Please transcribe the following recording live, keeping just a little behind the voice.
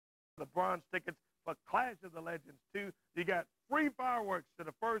the bronze tickets for Clash of the Legends 2. You got free fireworks to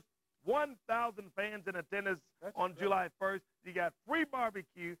the first 1,000 fans in attendance on July 1st. You got free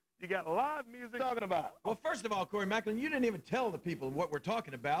barbecue. You got live music. Talking about. Well, first of all, Corey Macklin, you didn't even tell the people what we're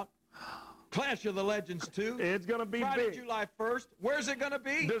talking about. Clash of the Legends 2. It's going to be Friday, big. July 1st. Where's it going to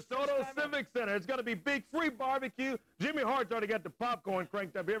be? DeSoto Civic Center. It's going to be big, free barbecue. Jimmy Hart's already got the popcorn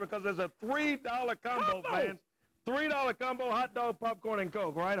cranked up here because there's a $3 combo, fans. $3 combo, hot dog, popcorn, and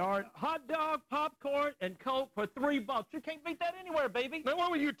Coke, right, Hart? Hot dog, popcorn, and Coke for $3. You can't beat that anywhere, baby. Now,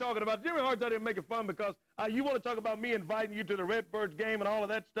 what were you talking about? Jimmy Hart's out here making fun because you want to talk about me inviting you to the Redbirds game and all of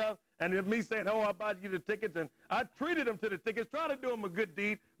that stuff, and me saying, oh, I bought you the tickets, and I treated him to the tickets, trying to do him a good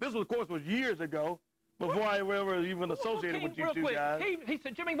deed. This, of course, was years ago. Before I ever even associated with you two guys. He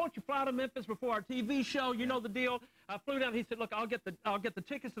said, Jimmy, won't you fly to Memphis before our TV show? You know the deal. I flew down. He said, look, I'll get the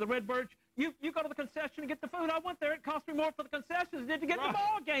tickets to the Redbirds. You go to the concession and get the food. I went there. It cost me more for the concessions than to get the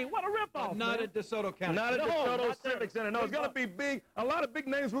ball game. What a ripoff! Not at DeSoto County. Not at DeSoto Civic Center. No, it's going to be big. A lot of big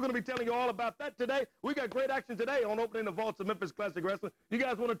names. We're going to be telling you all about that today. We got great action today on opening the vaults of Memphis Classic Wrestling. You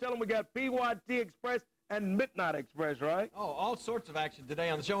guys want to tell them we got PYT Express and Midnight Express, right? Oh, all sorts of action today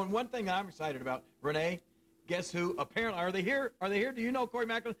on the show. And one thing I'm excited about, Renee. Guess who? Apparently, are they here? Are they here? Do you know, Corey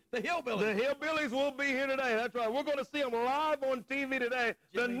Macklin? The Hillbillies. The Hillbillies will be here today. That's right. We're going to see them live on TV today.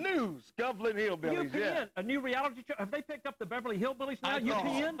 Jimmy. The new Scuffling Hillbillies. UPN, a new reality show. Have they picked up the Beverly Hillbillies now?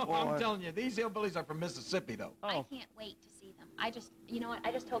 UPN? Oh, I'm telling you, these Hillbillies are from Mississippi, though. I can't wait to see them. You know what?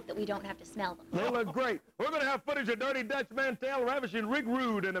 I just hope that we don't have to smell them. They look great. We're going to have footage of Dirty Dutch Mantel ravishing Rick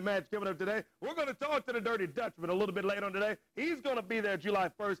Rude in the match coming up today. We're going to talk to the Dirty Dutchman a little bit later on today. He's going to be there July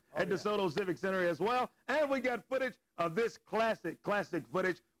 1st at DeSoto Civic Center as well. And we got footage of this classic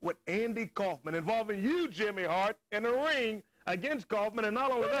footage with Andy Kaufman involving you, Jimmy Hart, in the ring against Kaufman. And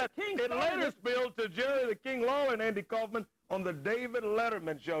not only that, it later spilled to Jerry the King Lawler and Andy Kaufman on the David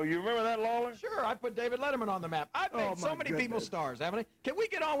Letterman show. You remember that, Lawler? Sure, I put David Letterman on the map. I've made so many people stars, haven't I? Can we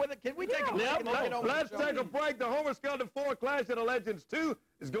get on with it? Can we take a break? Let's take a break. The Homer Skeleton 4 Clash of the Legends 2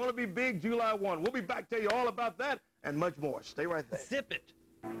 is going to be big July 1. We'll be back to tell you all about that and much more. Stay right there. Zip it.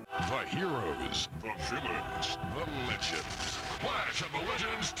 The heroes, the villains, the legends. Clash of the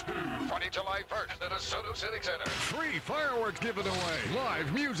Legends 2. Friday, July 1st at DeSoto Civic Center. Free fireworks given away.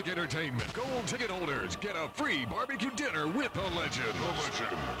 Live music entertainment. Gold ticket holders get a free barbecue dinner with the Legends. The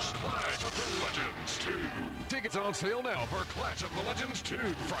Legends. Clash of the Legends 2. Tickets on sale now for Clash of the Legends 2.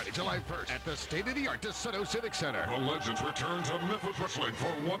 Friday, July 1st at the state-of-the-art DeSoto Civic Center. The Legends return to Memphis Wrestling for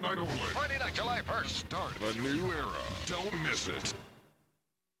one night only. Friday night, July 1st. Start of a new era. Don't miss it.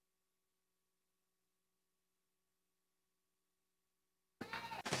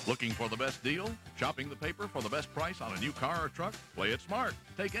 Looking for the best deal? Shopping the paper for the best price on a new car or truck? Play it smart.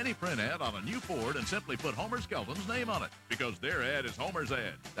 Take any print ad on a new Ford and simply put Homer Skelton's name on it, because their ad is Homer's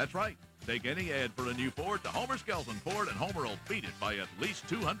ad. That's right. Take any ad for a new Ford to Homer Skelton Ford, and Homer will beat it by at least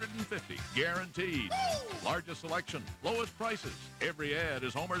 $250. Guaranteed. Largest selection, lowest prices. Every ad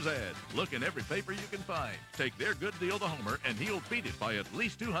is Homer's ad. Look in every paper you can find. Take their good deal to Homer, and he'll beat it by at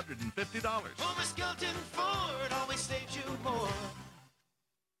least $250. Homer Skelton Ford always saves you more.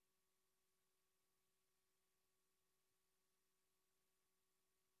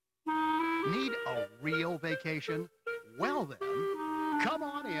 Need a real vacation? Well then, come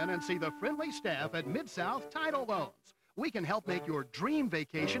on in and see the friendly staff at Mid-South Title Loans. We can help make your dream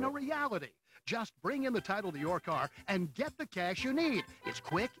vacation a reality. Just bring in the title to your car and get the cash you need. It's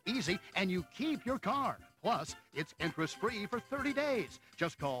quick, easy, and you keep your car. Plus, it's interest-free for 30 days.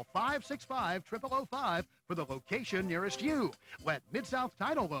 Just call 565-0005 for the location nearest you. Let Mid-South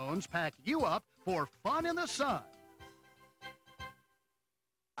Title Loans pack you up for fun in the sun.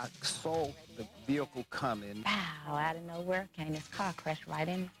 I saw the vehicle coming. Wow, out of nowhere came this car, crashed right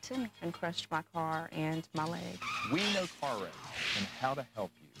into me and crushed my car and my leg. We know car wreck and how to help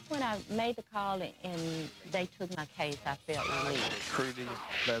you. When I made the call and they took my case, I felt relieved. Courteous,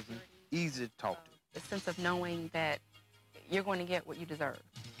 pleasant, easy to talk to. The sense of knowing that you're going to get what you deserve.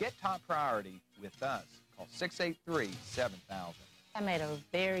 Get top priority with us. Call 683-7000. I made a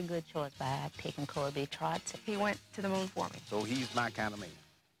very good choice by picking Corby Trott. He went to the moon for me. So he's my kind of man.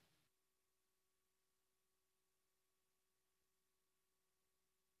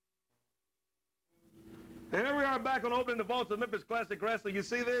 Here we are back on Opening the Vaults of Memphis Classic Wrestling. You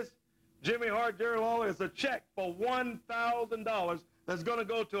see this? Jimmy Hart, Jerry Lawler, is a check for $1,000 that's going to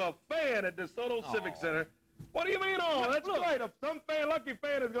go to a fan at DeSoto Civic Center. What do you mean, That's great. Some lucky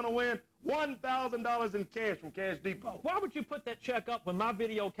fan is going to win $1,000 in cash from Cash Depot. Why would you put that check up when my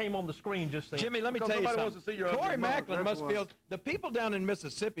video came on the screen just then? Jimmy, let me tell you something. Corey Macklin must feel, the people down in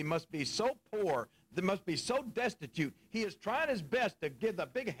Mississippi must be so poor that must be so destitute. He is trying his best to give the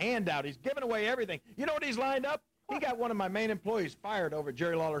big handout. He's giving away everything. You know what he's lined up? He got one of my main employees fired over at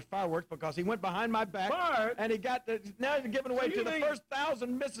Jerry Lawler's Fireworks because he went behind my back. Fired? And he got now he's giving away to the first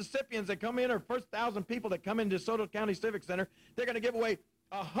 1,000 Mississippians that come in, or first 1,000 people that come into DeSoto County Civic Center. They're going to give away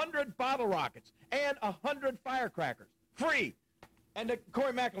 100 bottle rockets and 100 firecrackers. Free. And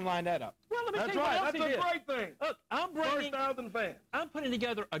Corey Macklin lined that up. Well, let me That's tell you what else right. he That's a did. great thing. Look, First 1,000 fans. I'm putting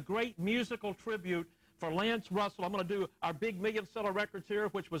together a great musical tribute for Lance Russell. I'm going to do our big million-seller records here,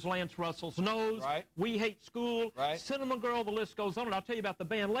 which was Lance Russell's Nose, Right. We Hate School, Right. Cinnamon Girl, the list goes on, and I'll tell you about the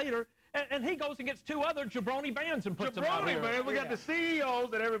band later. And he goes and gets 2 other jabroni bands and puts them out here. Man, we got the CEOs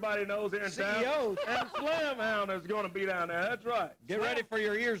that everybody knows here in town. CEOs. And Slam Hound is going to be down there. That's right. Get ready for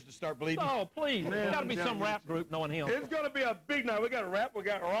your ears to start bleeding. Oh, please. Man, There's got to be I'm some telling rap group knowing him. It's going to be a big night. We got rap, we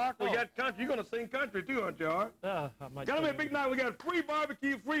got rock, we Oh. got country. You're going to sing country too, aren't you, Art? I might Going to be a tell big you. night. We got free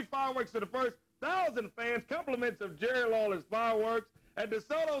barbecue, free fireworks to the first 1,000 fans, compliments of Jerry Lawler's Fireworks at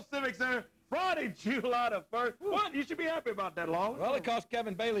DeSoto Civic Center, Friday, July the 1st. What? You should be happy about that, Lawler. Well, it cost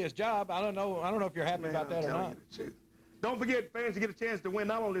Kevin Bailey his job. I don't know if you're happy about that or not. Don't forget, fans, to get a chance to win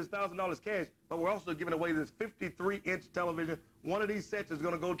not only this $1,000 cash, but we're also giving away this 53-inch television. One of these sets is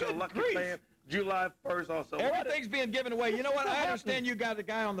going to go to a lucky fan July 1st also. Everything's being given away. You know what? I understand you got a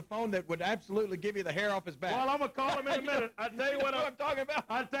guy on the phone that would absolutely give you the hair off his back. Well, I'm going to call him in a minute. I'll tell you what I'm talking about.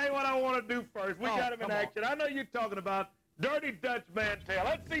 I'll tell you what I want to do first. We got him in action. I know you're talking about Dirty Dutch Mantel.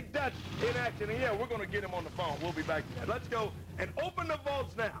 Let's see Dutch in action. And yeah, we're going to get him on the phone. We'll be back to that. Let's go and open the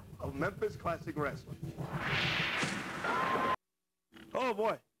vaults now of Memphis Classic Wrestling. Oh,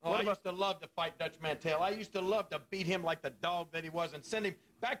 boy. Oh, I used to love to fight Dutch Mantel. I used to love to beat him like the dog that he was and send him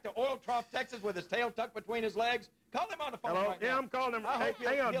back to Oil Trough, Texas with his tail tucked between his legs. Call him on the phone right now. I'm calling him. I hope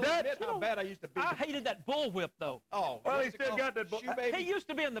Hang on, he'll Dutch. admit how bad I used to beat him. I hated that bullwhip, though. Oh, Well, he what's it still called? got that Shoe baby? He used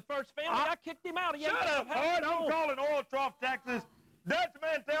to be in the first family. I kicked him out. He Shut up, Hart. I'm calling Oil Trough, Texas. Dutch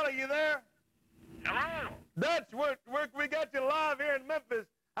Mantel, are you there? Hello? Dutch, we got you live here in Memphis.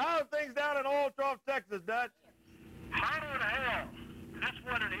 How are things down in Oil Trough, Texas, Dutch? Hot as hell. That's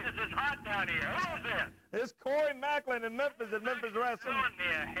what it is. It's hot down here. Who's this? It's Corey Macklin in Memphis at Memphis Wrestling. What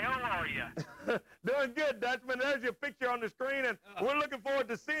the hell are you? Doing good, Dutchman. There's your picture on the screen, and we're looking forward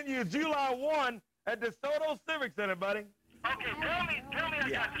to seeing you July 1 at DeSoto Civic Center, buddy. Okay, tell me I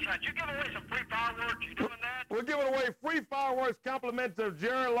got this right. You give away some free fireworks. You doing that? We're giving away free fireworks, compliments of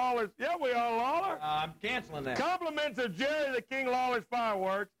Jerry Lawler's. Yeah, we are, Lawler. I'm canceling that. Compliments of Jerry the King Lawler's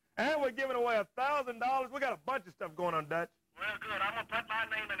Fireworks, and we're giving away $1,000. We got a bunch of stuff going on, Dutch. Well, good. I'm going to put my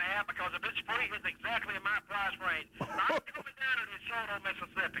name in the hat because if it's free, it's exactly in my price range. I'm coming down to DeSoto,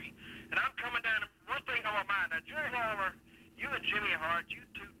 Mississippi, and I'm coming down to one thing on my mind. Now, Jerry Lawler, you and Jimmy Hart, you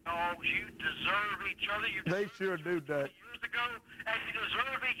two dogs, you deserve each other. They sure do, Dutch. Years ago, and you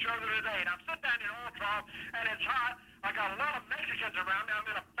deserve each other today. And I'm sitting down in Oil Trough, and it's hot. I got a lot of Mexicans around me. I'm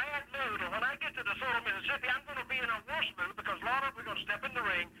in a bad mood. And when I get to DeSoto, Mississippi, I'm going to be in a worse mood because, Lawler, we're going to step in the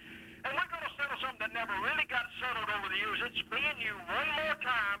ring. And we're going to settle something that never really got settled over the years. It's me and you one more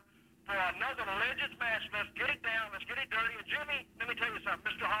time for another Legends match. Let's get it down. Let's get it dirty. And, Jimmy, let me tell you something.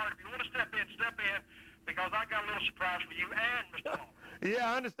 Mr. Hart, if you want to step in, because I got a little surprise for you and Mr. Hart.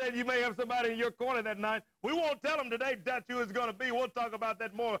 Yeah, I understand you may have somebody in your corner that night. We won't tell them today, Dutch, who it's going to be. We'll talk about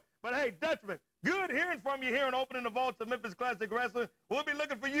that more. But, hey, Dutchman, good hearing from you here and opening the vaults of Memphis Classic Wrestling. We'll be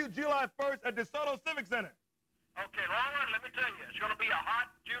looking for you July 1st at DeSoto Civic Center. Okay, Lawler, let me tell you, it's going to be a hot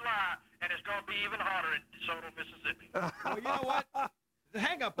July, and it's going to be even hotter in DeSoto, Mississippi. Well, you know what?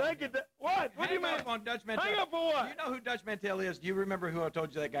 Hang up. Thank you. What? What do you mean? Hang up on Dutch Mantel. Hang up for what? You know who Dutch Mantel is? Do you remember who I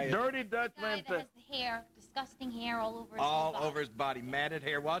told you that guy is? Dirty Dutch Guy that Mantel. has the hair, disgusting hair all over his All body. over his body, matted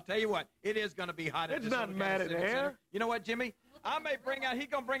hair. Well, I'll tell you what, it is going to be hot. It's not matted hair. You know what, Jimmy? I may bring out, he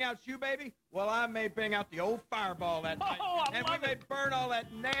going to bring out Shoe Baby. Well, I may bring out the old fireball that night. And we may burn all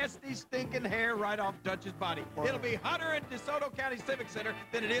that nasty, stinking hair right off Dutch's body. It'll be hotter in DeSoto County Civic Center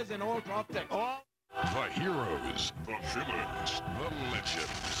than it is in Oil Trough, Texas. The heroes, the villains, the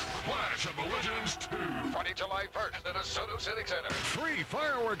legends. Clash of the Legends 2. Friday, July 1st at DeSoto Civic Center. Free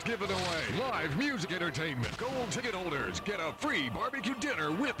fireworks given away. Live music entertainment. Gold ticket holders get a free barbecue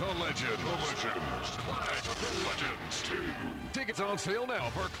dinner with the Legends. The Legends. Clash of the Legends 2. Tickets on sale now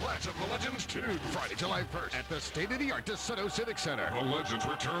for Clash of the Legends 2. Friday, July 1st at the state-of-the-art DeSoto Civic Center. The Legends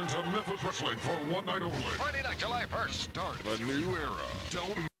return to Memphis Wrestling for one night only. Friday night, July 1st. Start of a new era.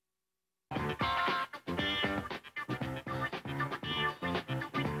 Don't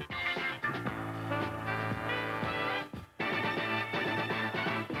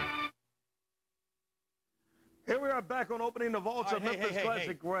Here we are back on opening the vaults of Memphis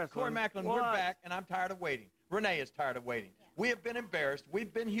Classic Wrestling. Corey Macklin, we're back, and I'm tired of waiting. Renee is tired of waiting. Yeah. We have been embarrassed.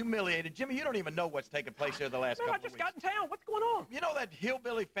 We've been humiliated. Jimmy, you don't even know what's taken place here the last couple of weeks. I just got in town. What's going on? You know that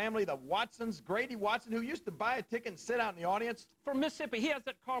hillbilly family, the Watsons, Grady Watson, who used to buy a ticket and sit out in the audience? From Mississippi. He has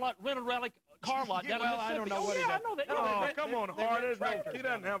that car lot, rental relic car lot down in Mississippi. I don't know what I know that. Oh, come on, Hart. He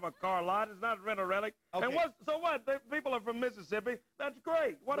doesn't have a car lot. It's not rental relic. Okay. And so what? People are from Mississippi. That's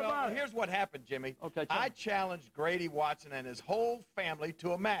great. What about it? Here's what happened, Jimmy. Okay, I challenged Grady Watson and his whole family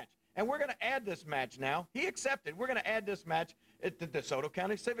to a match. And we're going to add this match now. He accepted. We're going to add this match at the DeSoto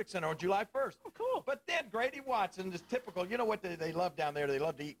County Civic Center on July 1st. Oh, cool. But then Grady Watson is typical. You know what they love down there? They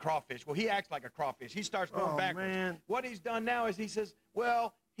love to eat crawfish. Well, he acts like a crawfish. He starts going backwards. Man. What he's done now is he says,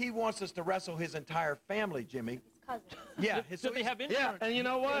 well, he wants us to wrestle his entire family, Jimmy. His cousins. Yeah. So they have insurance. Yeah, and you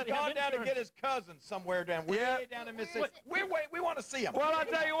know what? He's gone down to get his cousin somewhere down way down in Mississippi. We want to see him. Well, I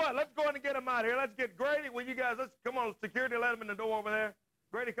tell you what. Let's go in and get him out here. Let's get Grady. Well, you guys, let's come on. Security, let him in the door over there.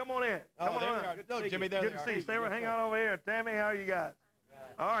 Grady, come on in. Come on in. No, Jimmy, there Good to see you. Sarah, hang on over here. Tammy, how are you guys?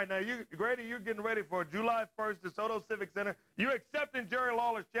 All right, now, Grady, you're getting ready for July 1st, DeSoto Civic Center. You're accepting Jerry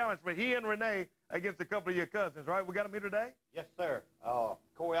Lawler's challenge for he and Renee against a couple of your cousins, right? We got them here today? Yes, sir.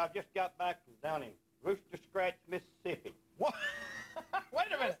 Corey, I just got back from down in Rooster Scratch, Mississippi. What? Wait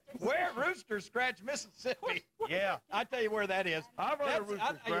a minute. Where? Rooster Scratch, Mississippi? Yeah. I'll tell you where that is. I've heard of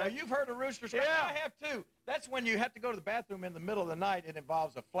Rooster Scratch. You've heard of Rooster Scratch? Yeah. I have, too. That's when you have to go to the bathroom in the middle of the night. It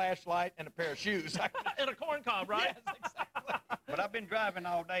involves a flashlight and a pair of shoes. And a corn cob, right? Yes, exactly. But I've been driving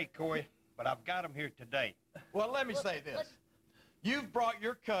all day, Corey, but I've got them here today. Well, let me say this. You've brought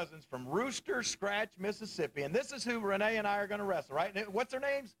your cousins from Rooster Scratch, Mississippi, and this is who Renee and I are going to wrestle, right? What's their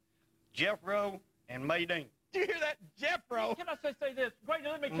names? Jeffro and Maydeen. Do you hear that? Jeffro. Can I say this? Grady,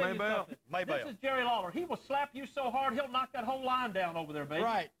 let me tell you something. Maybell. This is Jerry Lawler. He will slap you so hard, he'll knock that whole line down over there, baby.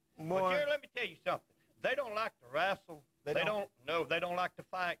 Right. But Jerry, let me tell you something. They don't like to wrestle. They don't like to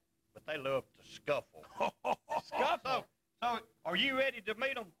fight, but they love to scuffle. Scuffle? So, are you ready to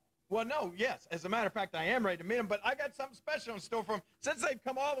meet them? Well, no, yes. As a matter of fact, I am ready to meet them, but I got something special in store for them. Since they've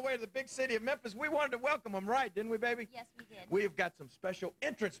come all the way to the big city of Memphis, we wanted to welcome them, right? Didn't we, baby? Yes, we did. We've got some special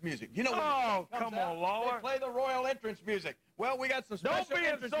entrance music. You know, come on, Lawler. They play the royal entrance music. Well, we got some special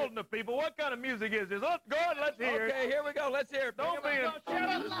Don't be insulting the people. What kind of music is this? Go ahead, let's hear it. Okay, here we go. Let's hear it. Don't be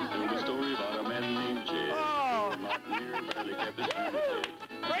story about a man named Jed. Oh.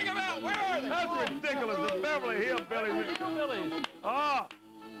 Bring them out. Where are they? That's ridiculous. The Beverly Hillbillies. Oh.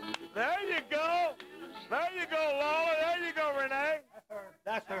 There you go. There you go, Lawler. There you go, Renee.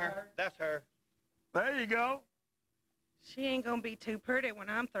 That's her. That's her. There you go. She ain't going to be too pretty when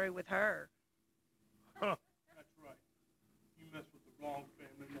I'm through with her. Huh. That's right. You mess with the wrong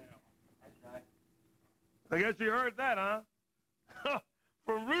family now. That's right. I guess you heard that, huh?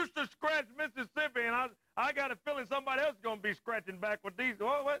 From Rooster Scratch, Mississippi, and I got a feeling somebody else is going to be scratching back with these.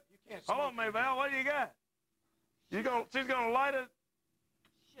 What? You can't Hold on, Maybell. What do you got? She's going to light it.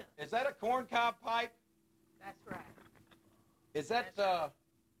 Is that a corn cob pipe? That's right. Is that,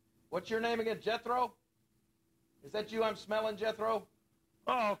 what's your name again, Jethro? Is that you I'm smelling, Jethro?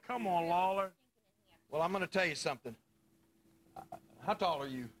 Oh, come on, Lawler. Well, I'm going to tell you something. How tall are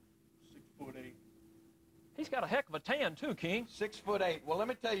you? 6'8". He's got a heck of a tan, too, King. 6'8". Well, let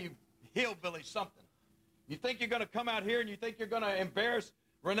me tell you, hillbilly, something. You think you're going to come out here and you think you're going to embarrass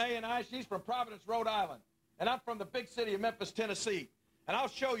Renee and I? She's from Providence, Rhode Island. And I'm from the big city of Memphis, Tennessee. And I'll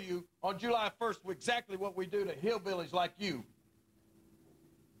show you on July 1st exactly what we do to hillbillies like you.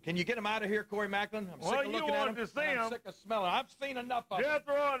 Can you get them out of here, Corey Macklin? I'm sick of looking at them. To see I'm sick of smelling. I've seen enough of them.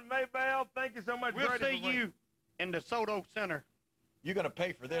 Jethro and Maybell, thank you so much. We'll see you in the DeSoto Center. You're going to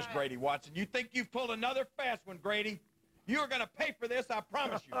pay for this, Grady Watson. You think you've pulled another fast one, Grady? You're going to pay for this, I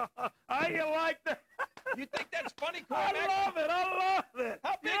promise you. How you like that? You think that's funny, Corey I love it. I love it.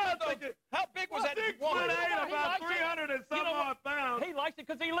 How big was that woman? About 300 and some odd pounds. He likes it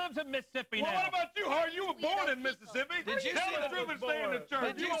because he lives in Mississippi well, now. What about you, Hart? You were born in Mississippi. Did you Tell see the truth and stay in the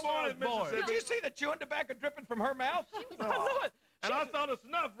church. You were born in Mississippi. Did you see the chewing tobacco dripping from her mouth? I know it. And I saw the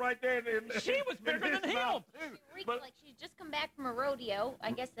snuff right there. She was bigger than him. She reeked like she's just come back from a rodeo.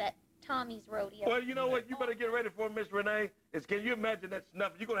 I guess that Tommy's rodeo. Well, you know what? You better get ready for, Miss Renee. Can you imagine that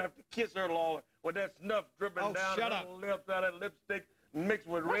snuff? You're going to have to kiss her, Lawler, with that snuff dripping down her lips out of that lipstick mixed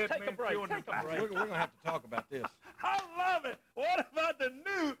with red mint chewing tobacco. We're going to have to talk about this. I love it. What about the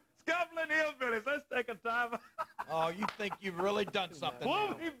new scuffling hillbillies? Let's take a time. Oh, you think you've really done something We'll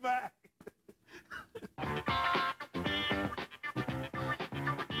now. be back.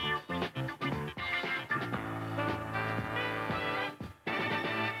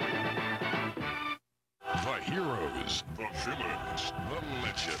 The heroes, the villains, the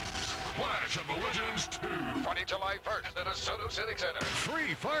legends. Clash of the Legends 2. Friday, July 1st at DeSoto Civic Center.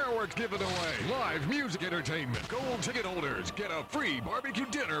 Free fireworks given away. Live music entertainment. Gold ticket holders get a free barbecue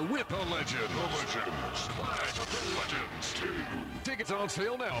dinner with the Legends. The Legends. Clash of the Legends 2. Tickets on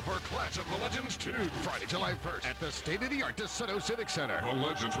sale now for Clash of the Legends 2. Friday, July 1st at the state-of-the-art DeSoto Civic Center. The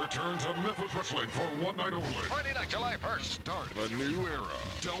Legends return to Memphis Wrestling for one night only. Friday night, July 1st. Start of a new era.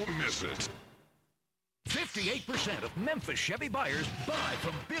 Don't miss it. 58% of Memphis Chevy buyers buy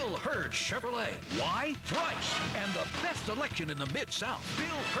from Bill Hurd Chevrolet. Why? Price and the best selection in the Mid-South.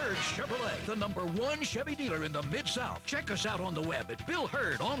 Bill Hurd Chevrolet, the #1 Chevy dealer in the Mid-South. Check us out on the web at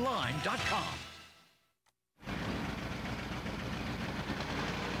BillHurdOnline.com.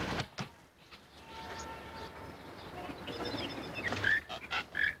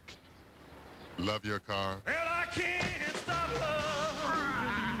 Love your car? Well, I can't stop loving.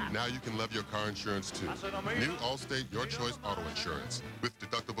 Now you can love your car insurance too. New Allstate Your Choice Auto Insurance with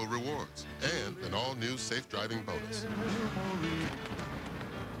deductible rewards and an all-new safe driving bonus.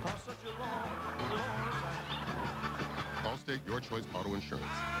 Allstate Your Choice Auto Insurance.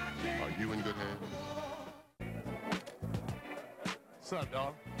 Are you in good hands? What's up,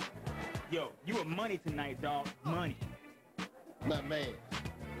 dog? Yo, you were money tonight, dog. Money. My man.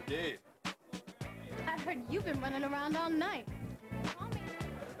 Yeah. I heard you've been running around all night.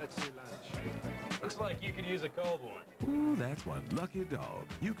 Let's see lunch. Looks like you could use a cold one. Ooh, that's one lucky dog.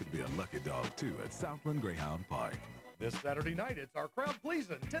 You could be a lucky dog, too, at Southland Greyhound Park. This Saturday night, it's our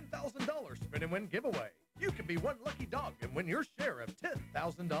crowd-pleasing $10,000 spin and win giveaway. You can be one lucky dog and win your share of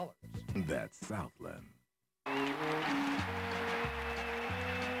 $10,000. That's Southland.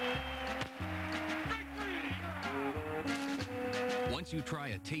 Once you try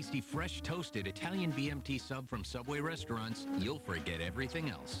a tasty, fresh, toasted Italian BMT sub from Subway restaurants, you'll forget everything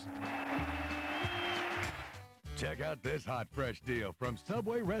else. Check out this hot, fresh deal from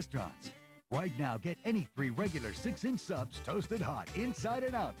Subway restaurants. Right now, get any 3 regular 6-inch subs toasted hot inside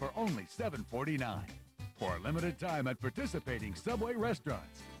and out for only $7.49. For a limited time at participating Subway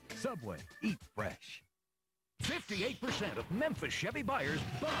restaurants. Subway, eat fresh. 58% of Memphis Chevy buyers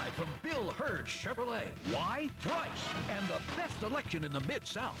buy from Bill Hurd Chevrolet. Why? Price and the best selection in the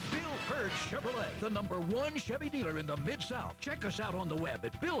Mid-South. Bill Hurd Chevrolet, the #1 Chevy dealer in the Mid-South. Check us out on the web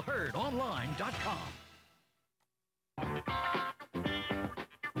at BillHurdOnline.com.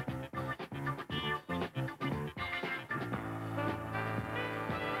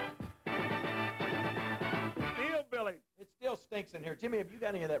 It still stinks in here. Jimmy, have you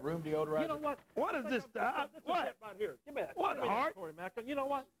got any of that room deodorizer? You know what? What is this stuff? What? Right here. Give me that. What, Give me that, Hart? Corey Macker. You know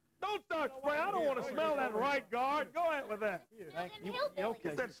what? Don't start spraying. I don't want to smell that right guard. Go ahead with that. Okay.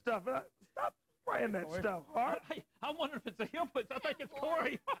 Get that stuff. Stop spraying that stuff, Hart. I wonder if it's a hillbilly. I think it's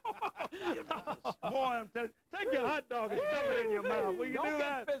Corey. Boy, I'm telling you, take your hot dog and stuff it in your mouth. Will you Don't do get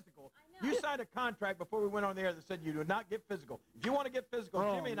that? physical. You signed a contract before we went on the air that said you do not get physical. If you want to get physical,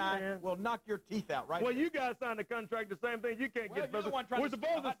 Jimmy and I will knock your teeth out right Well, now. you guys signed a contract the same thing. You can't Well, get you're the physical. one trying We're to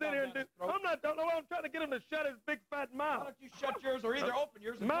supposed stick a to hot sit dog here down and do. his throat. I'm not. I'm trying to get him to shut his big fat mouth. Why don't you shut yours or either open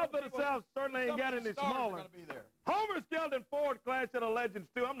yours? and Mouth tell of the people South certainly ain't some got of any the stars are smaller. gonna be there. Homer Skelton Ford Clash of the Legends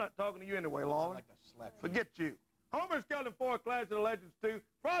 2. I'm not talking to you anyway, Lawler. Forget you. Homer Skelton Ford Clash of the Legends 2.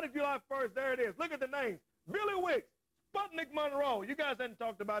 Friday, July 1st. There it is. Look at the names. Billy Wicks, Sputnik Monroe. You guys hadn't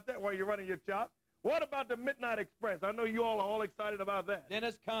talked about that while you're running your chop. What about the Midnight Express? I know you all are all excited about that.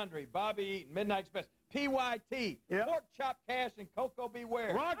 Dennis Condrey, Bobby Eaton, Midnight Express, PYT, Pork Chop Cash, and Coco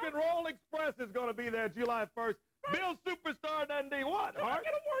Beware. Rock and Roll Express is going to be there July 1st. Bill Superstar Dundee. What, Can I Hart?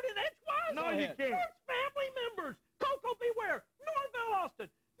 get a word in edgewise? No, you can't. First family members. Coco Beware. Norville Austin.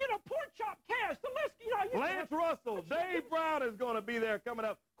 You know, Pork Chop Cash. The list, Lance Russell, Dave Brown is going to be there coming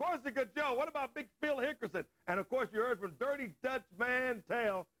up. Corsica Joe. What about Big Phil Hickerson? And, of course, you heard from Dirty Dutch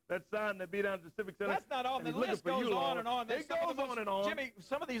Mantel that signed to be down at the Civic Center. That's not all. And The he's looking list for goes you, on Lawler. and on. It goes on and on. Jimmy,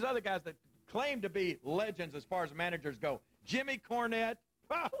 some of these other guys that claim to be legends as far as managers go, Jimmy Cornette.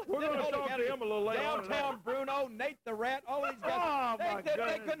 We're going to talk to him a little later on. Downtown Bruno, Nate the Rat, all these guys.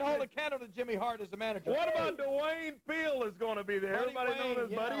 They couldn't hold a candle to Jimmy Hart as the manager. What about Dwayne Peel is going to be there? Buddy Everybody knows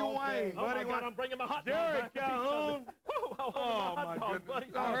Wayne, Buddy Wayne. Oh, Buddy my God, Wayne. I'm bringing my hot dog Jerry back. Calhoun. Oh, my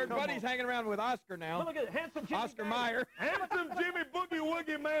goodness. I heard Buddy's hanging around with Oscar now. Look at it. Handsome Jimmy Oscar Meyer. Handsome Jimmy Boogie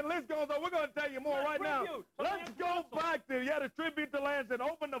Woogie, man. List goes on. We're going to tell you more right now. Let's go back to, a tribute to Lance and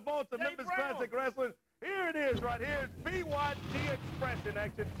open the vaults of Memphis Classic Wrestling. Here it is right here. It's BYT Express in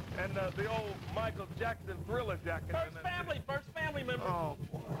action and the old Michael Jackson Thriller jacket. First family member. Oh,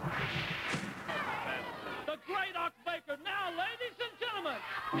 boy. The great Ox Baker. Now, ladies and gentlemen,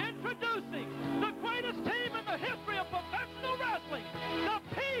 introducing the greatest team in the history of professional wrestling, the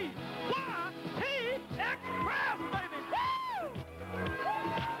PYT Express.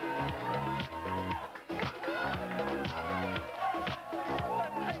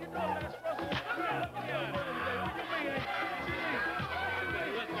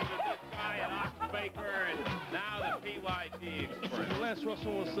 just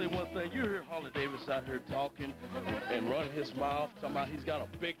want to say one thing. You hear Harley Davis out here talking and running his mouth, talking about he's got a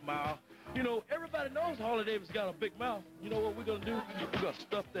big mouth. You know, everybody knows Harley Davis got a big mouth. You know what we're going to do? We're going to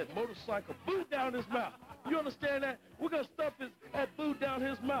stuff that motorcycle boot down his mouth. You understand that? We're going to stuff that boot down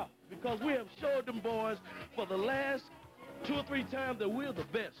his mouth because we have showed them boys for the last 2 or 3 times that we're the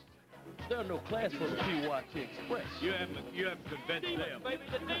best. There's no class for the PYT Express. You haven't convinced them. Baby,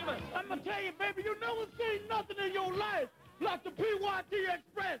 the demons. I'm going to tell you, baby, you never seen nothing in your life like the PYT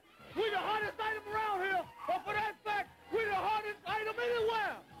Express. We the hottest item around here, but for that fact, we the hottest item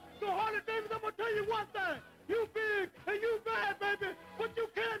anywhere. So, Harley Davis, I'm going to tell you one thing. You big and you bad, baby, but you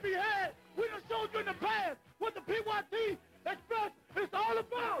can't be had. We done showed you in the past what the PYT Express is all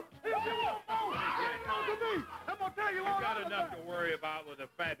about. If you won't know, you ain't know to me. I'm going to tell you all got about enough it. to worry about with the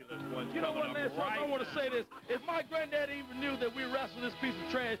fabulous ones. You know what, Lance? I want to say this. If my granddaddy even knew that we wrestled this piece of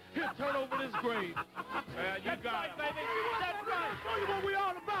trash, he'd turn over this grave. Well, you got it. Baby. That's right. Show you what we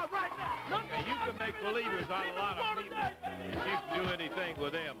all about right now. And you can make believers out of a lot of people. You can do anything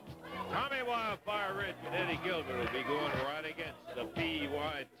with them. Tommy Wildfire Rich and Eddie Gilbert will be going right against the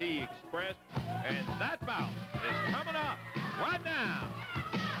PYT Express. And that bout is coming up right now.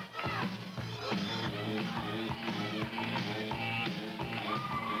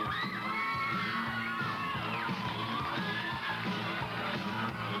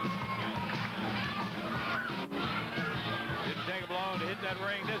 Didn't take them long to hit that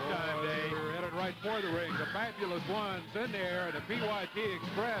ring this time, Dave. We're headed right for the ring. The fabulous ones in there, and the PYT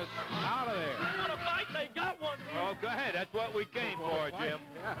Express out of there. They want to fight, they got one. Oh, go ahead. That's what we came for, Jim.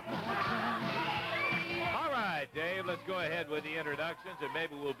 All right, Dave, let's go ahead with the introductions, and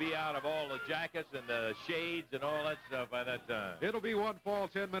maybe we'll be out of all the jackets and the shades and all that stuff by that time. It'll be one fall,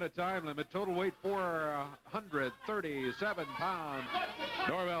 10-minute time limit. Total weight 437 pounds.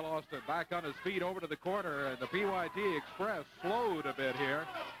 Norvell Austin back on his feet over to the corner, and the PYT Express slowed a bit here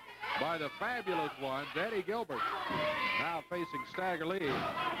by the fabulous ones. Eddie Gilbert now facing Stagger Lee.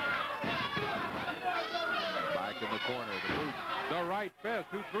 Back in the corner, the boot, the right fist.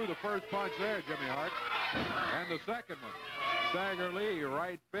 Who threw the first punch there, Jimmy Hart? And the second one, Stagger Lee,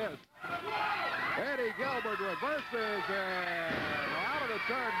 right fist. Eddie Gilbert reverses and out of the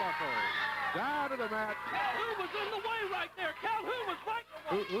turnbuckle, down to the mat. Calhoun was in the way right there. Calhoun was right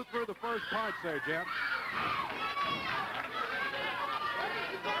in the way. Who threw the first punch there, Jim?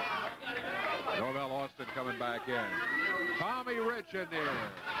 Norvell Austin coming back in. Tommy Rich in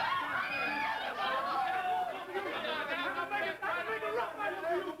there.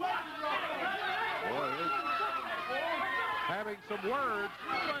 Boy, having some words.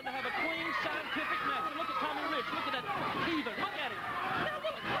 Trying to have a clean, scientific match. Look at Tommy Rich. Look at that heathen. Look at him.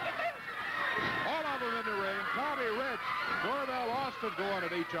 Look at this. All of them in the ring. Tommy Rich, Norvell Austin going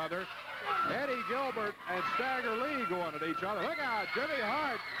at each other. Eddie Gilbert and Stagger Lee going at each other. Look out, Jimmy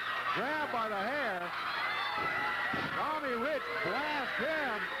Hart grabbed by the hair. Tommy Rich blasts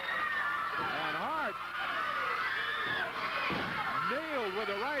him. And Hart nailed with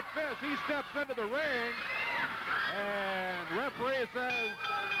the right fist. He steps into the ring. And referee says,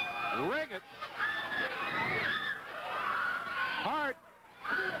 ring it. Hart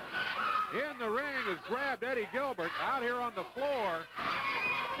in the ring has grabbed Eddie Gilbert out here on the floor.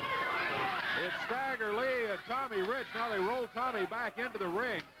 It's Stagger Lee and Tommy Rich. Now they roll Tommy back into the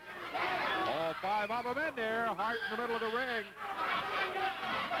ring. All 5 of them in there. Hart in the middle of the ring.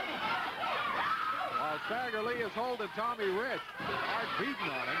 While Stagger Lee is holding Tommy Rich. Hart beating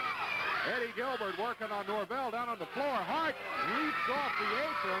on him. Eddie Gilbert working on Norvell down on the floor. Hart leaps off the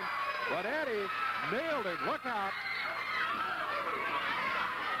apron, but Eddie nailed him. Look out.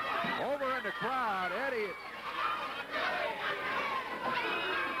 Over in the crowd, Eddie.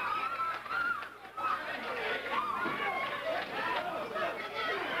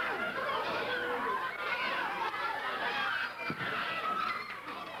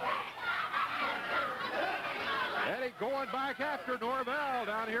 Eddie going back after Norvell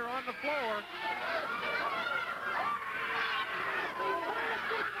down here on the floor.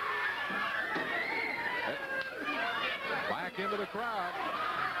 Back into the crowd.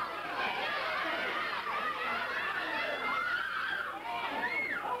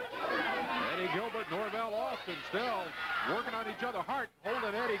 Eddie Gilbert, Norvell Austin still working on each other. Hart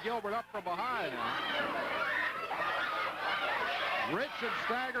holding Eddie Gilbert up from behind. Rich and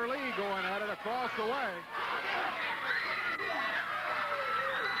Stagger Lee going at it across the way.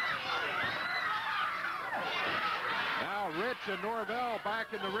 Now Rich and Norvell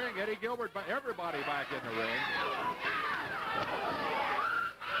back in the ring. Eddie Gilbert, everybody back in the ring.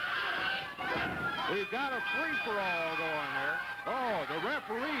 We've got a free-for-all going here. Oh, the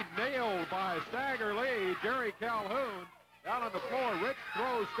referee nailed by Stagger Lee, Jerry Calhoun. Down on the floor, Rich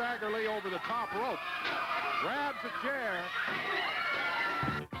throws Stagger Lee over the top rope. Grabs a chair.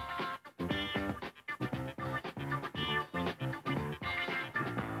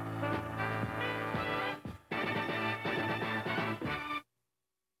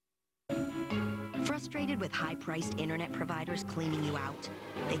 Frustrated with high-priced internet providers cleaning you out?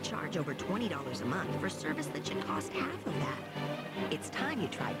 They charge over $20 a month for service that should cost half of that. It's time you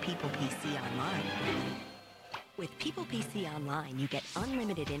tried People PC Online. With People PC Online, you get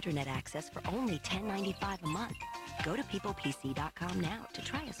unlimited internet access for only $10.95 a month. Go to peoplepc.com now to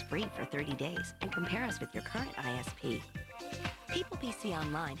try us free for 30 days and compare us with your current ISP. People PC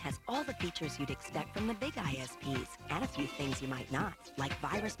Online has all the features you'd expect from the big ISPs and a few things you might not, like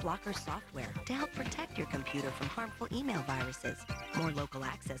virus blocker software to help protect your computer from harmful email viruses, more local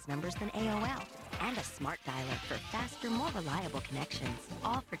access numbers than AOL, and a smart dialer for faster, more reliable connections,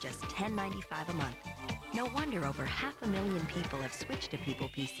 all for just $10.95 a month. No wonder over 500,000 people have switched to People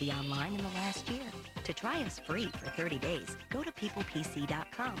PC Online in the last year. To try us free for 30 days, go to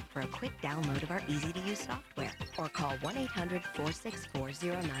peoplepc.com for a quick download of our easy-to-use software or call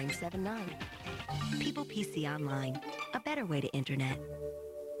 1-800-464-0979. People PC Online, a better way to internet.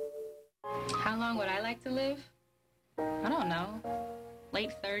 How long would I like to live? I don't know.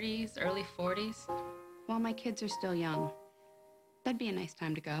 Late 30s, early 40s. While my kids are still young. That'd be a nice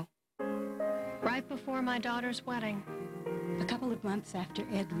time to go. Right before my daughter's wedding. A couple of months after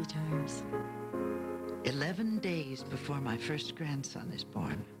Ed retires. 11 days before my first grandson is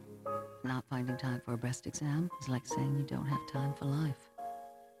born. Not finding time for a breast exam is like saying you don't have time for life.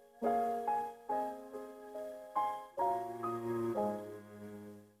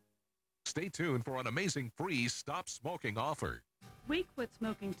 Stay tuned for an amazing free stop smoking offer. We quit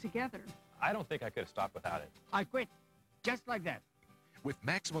smoking together. I don't think I could have stopped without it. I quit, just like that. With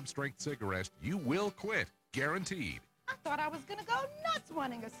maximum strength cigarettes, you will quit, guaranteed. I thought I was gonna go nuts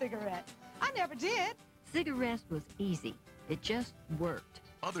wanting a cigarette. I never did. Cigarettes was easy. It just worked.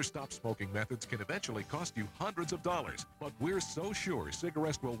 Other stop smoking methods can eventually cost you hundreds of dollars, but we're so sure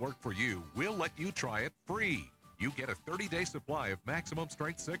cigarettes will work for you, we'll let you try it free. You get a 30-day supply of maximum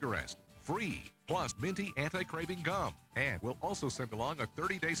strength cigarettes, free, plus minty anti-craving gum. And we'll also send along a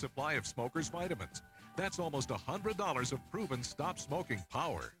 30-day supply of smoker's vitamins. That's almost $100 of proven stop smoking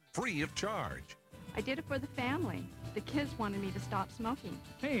power, free of charge. I did it for the family. The kids wanted me to stop smoking.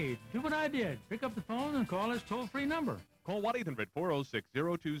 Hey, do what I did. Pick up the phone and call this toll-free number. Call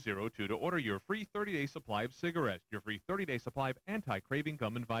 1-800-406-0202 to order your free 30-day supply of cigarettes, your free 30-day supply of anti-craving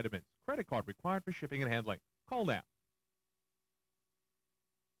gum and vitamins. Credit card required for shipping and handling. Call now.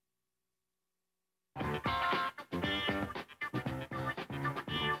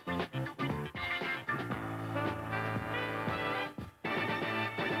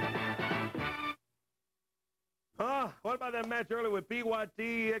 What about that match earlier with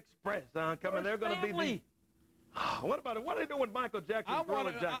PYT Express? Coming, they're going to be the... What about it? What are they doing with Michael Jackson's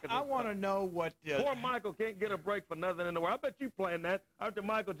Thriller jacket? I want to know what... Poor Michael can't get a break for nothing in the world. I bet you playing that after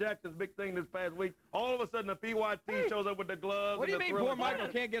Michael Jackson's big thing this past week. All of a sudden, the PYT shows up with the gloves. What do you mean Thriller poor Michael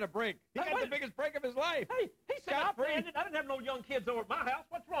can't get a break? He got the biggest break of his life. Hey, he said I planned it. I didn't have no young kids over at my house.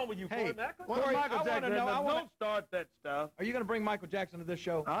 What's wrong with you, Corey Macklin? Well, Michael Jackson, don't start that stuff. Are you going to bring Michael Jackson to this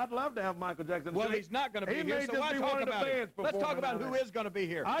show? I'd love to have Michael Jackson. Well, he's not going to be here, so why talk about it? Let's talk about who is going to be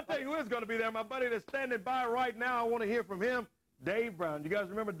here. I'll tell you who is going to be there. My buddy that's standing by right now, I want to hear from him. Dave Brown. You guys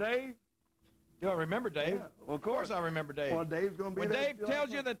remember Dave? Do I remember Dave? Yeah, well, of course I remember Dave. Well, Dave's going to be when there. Dave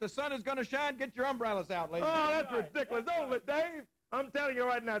tells you that the sun is going to shine, get your umbrellas out, ladies. Oh, that's ridiculous. Don't let Dave. I'm telling you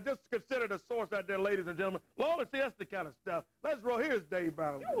right now, just consider the source out there, ladies and gentlemen. Lord, see, that's the kind of stuff. Let's roll. Here's Dave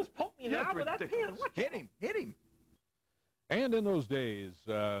Brown. You almost poked me in the eye with that pen. Hit him. Hit him. And in those days,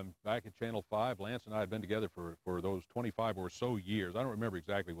 back at Channel 5, Lance and I had been together for those 25 or so years. I don't remember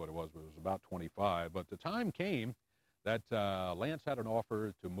exactly what it was, but it was about 25. But the time came that Lance had an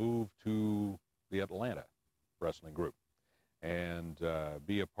offer to move to the Atlanta wrestling group and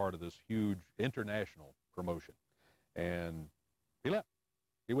be a part of this huge international promotion. And he left.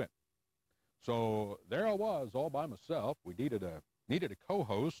 He went. So there I was all by myself. We needed a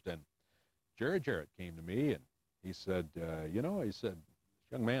co-host, and Jerry Jarrett came to me, and he said, he said,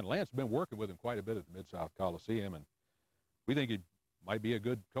 young man, Lance has been working with him quite a bit at the Mid-South Coliseum, and we think he might be a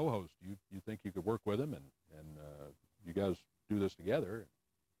good co-host. You think you could work with him, and you guys do this together? And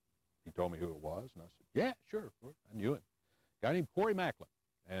he told me who it was, and I said, yeah, sure. I knew it. A guy named Corey Macklin.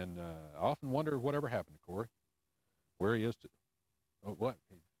 And I often wonder whatever happened to Corey, where he is. Oh, what?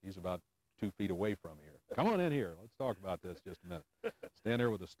 He's about 2 feet away from here. Come on in here. Let's talk about this just a minute. Stand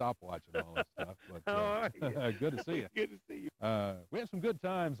there with a stopwatch and all that stuff. But, all right. Good to see you. Good to see you. We had some good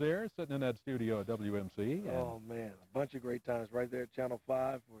times there sitting in that studio at WMC. And oh, man, a bunch of great times right there at Channel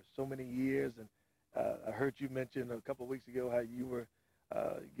 5 for so many years. And I heard you mention a couple of weeks ago how you were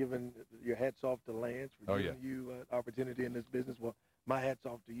giving your hats off to Lance for giving you an opportunity in this business. Well, my hat's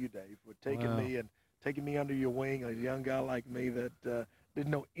off to you, Dave, for taking me and taking me under your wing, a young guy like me that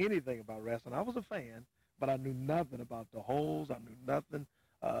didn't know anything about wrestling. I was a fan, but I knew nothing about the holes. I knew nothing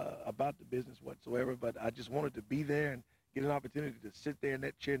about the business whatsoever, but I just wanted to be there and get an opportunity to sit there in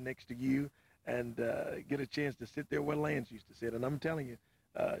that chair next to you and get a chance to sit there where Lance used to sit. And I'm telling you,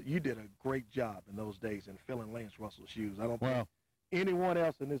 you did a great job in those days in filling Lance Russell's shoes. I don't think anyone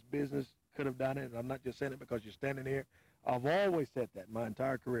else in this business could have done it, and I'm not just saying it because you're standing here. I've always said that my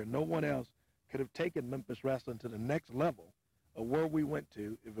entire career. No one else could have taken Memphis wrestling to the next level of where we went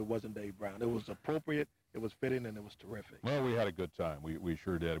to if it wasn't Dave Brown. It was appropriate, it was fitting, and it was terrific. Well, we had a good time. We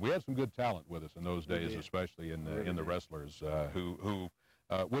sure did. We had some good talent with us in those days, especially in the wrestlers who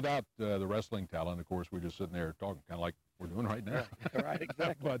without the wrestling talent, of course, we're just sitting there talking kind of like we're doing right now. Right,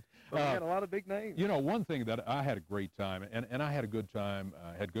 exactly. But we had a lot of big names. You know, one thing that I had a great time, and I had a good time,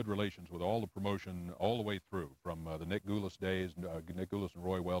 had good relations with all the promotion all the way through, from the Nick Goulas days, Nick Goulas and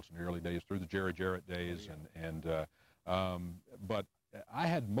Roy Welch in the early days, through the Jerry Jarrett days, but I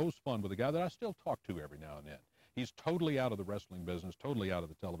had most fun with a guy that I still talk to every now and then. He's totally out of the wrestling business, totally out of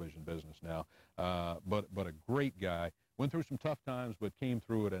the television business now, but a great guy. Went through some tough times, but came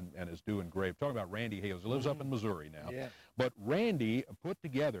through it and is doing great. Talking about Randy Hales. He lives up in Missouri now. Yeah. But Randy put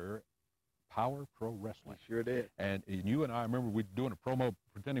together Power Pro Wrestling. He sure did. And you and I remember we doing a promo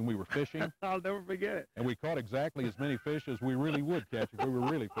pretending we were fishing. I'll never forget it. And we caught exactly as many fish as we really would catch if we were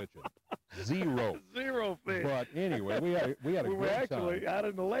really fishing. Zero. Zero fish. But anyway, we had a great time. We were actually out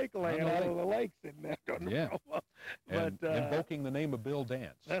in the lake land, out of the lake sitting there doing the promo. And invoking the name of Bill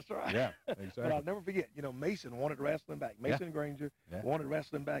Dance. That's right. Yeah, exactly. But I'll never forget, you know, Mason wanted wrestling back. Mason Granger wanted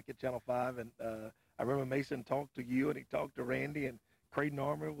wrestling back at Channel 5. And I remember Mason talked to you and he talked to Randy, and Creighton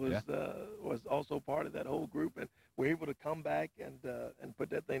Armour was also part of that whole group, and we're able to come back and put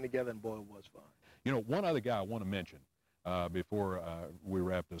that thing together, and boy, it was fun. You know, one other guy I want to mention before we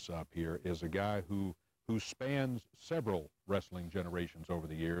wrap this up here is a guy who spans several wrestling generations over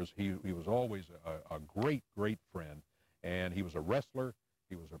the years. He was always a great friend, and he was a wrestler.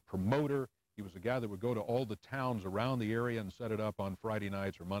 He was a promoter. He was a guy that would go to all the towns around the area and set it up on Friday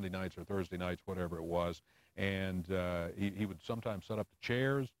nights or Monday nights or Thursday nights, whatever it was. And he would sometimes set up the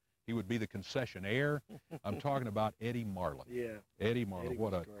chairs. He would be the concessionaire. I'm talking about Eddie Marlin. Yeah. Eddie Marlin.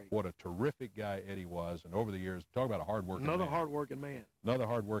 What a terrific guy Eddie was. And over the years, talk about a hard-working man. Another hard-working man. Another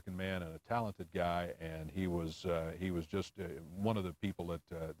hard-working man and a talented guy. And he was just one of the people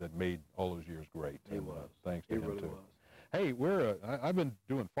that made all those years great. He was. Thanks to him, really too. Was. Hey, I've been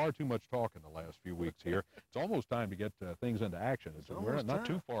doing far too much talking the last few weeks here. It's almost time to get things into action. We're not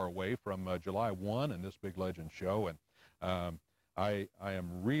too far away from July 1 and this Big Legend show, and I am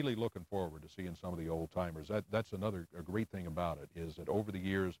really looking forward to seeing some of the old-timers. That's another great thing about it, is that over the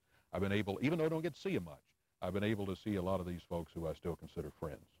years I've been able, even though I don't get to see them much, I've been able to see a lot of these folks who I still consider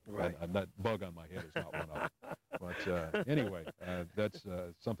friends. Right. And that bug on my head is not one of them. But anyway, that's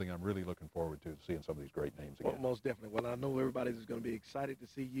something I'm really looking forward to, seeing some of these great names again. Well, most definitely. Well, I know everybody's going to be excited to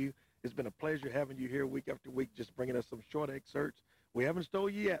see you. It's been a pleasure having you here week after week, just bringing us some short excerpts. We haven't stole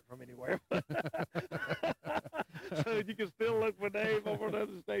you yet from anywhere. So you can still look for Dave over on the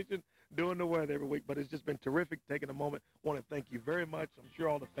other station doing the weather every week. But it's just been terrific taking a moment. Want to thank you very much. I'm sure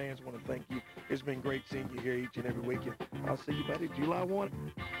all the fans want to thank you. It's been great seeing you here each and every week. And I'll see you, buddy, July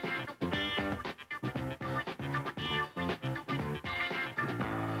 1.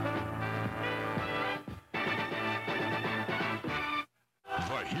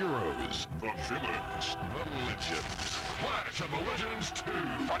 The heroes, the villains, the legends. Clash of the Legends 2.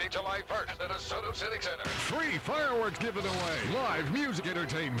 Friday, July 1st at the DeSoto Civic Center. Free fireworks given away. Live music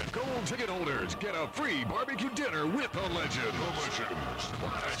entertainment. Gold ticket holders get a free barbecue dinner with the Legends. The Legends.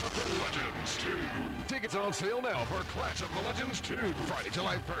 Clash of the Legends 2. Tickets on sale now for Clash of the Legends 2. Friday,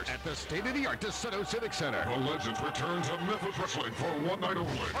 July 1st at the state-of-the-art DeSoto Civic Center. The Legends return to Memphis Wrestling for one night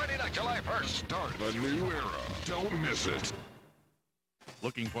only. Friday night, July 1st. Start the new era. Don't miss it.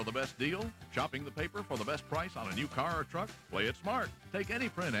 Looking for the best deal? Shopping the paper for the best price on a new car or truck? Play it smart. Take any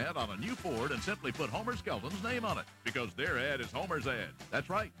print ad on a new Ford and simply put Homer Skelton's name on it, because their ad is Homer's ad. That's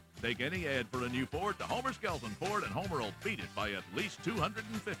right. Take any ad for a new Ford to Homer Skelton Ford, and Homer will beat it by at least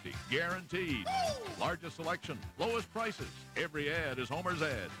 250. Guaranteed. Largest selection, lowest prices. Every ad is Homer's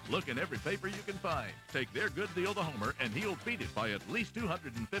ad. Look in every paper you can find. Take their good deal to Homer, and he'll beat it by at least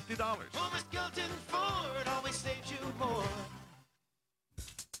 $250. Homer Skelton Ford always saves you more.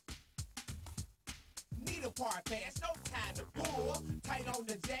 Need a part pass, no time to pull. Tight on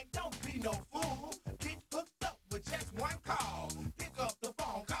the jack, don't be no fool. Get hooked up with just one call. Pick up the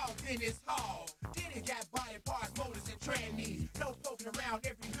phone, call Dennis Hall. Dennis got body parts, motors, and trannies. No poking around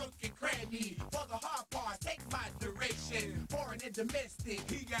every nook and cranny. For the hard parts, take my direction. Foreign and domestic,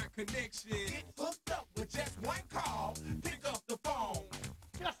 he got connection. Get hooked up with just one call. Pick up the phone.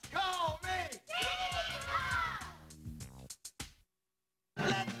 Just call me.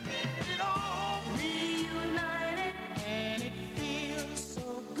 Let's get it on. Reunited, and it feels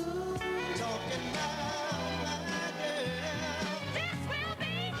so good. Talking about my girl. This will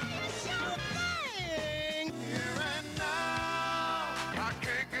be a sure thing. Here and now. I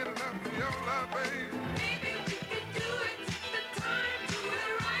can't get enough of your love, baby. Baby, we can do it. The time to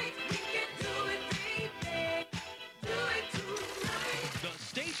it right. We can do it, baby. Do it tonight. The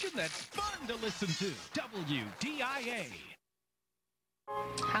station that's fun to listen to. WDIA.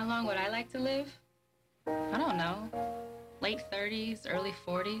 How long would I like to live? I don't know. Late 30s, early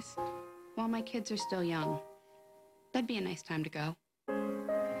 40s. While my kids are still young. That'd be a nice time to go.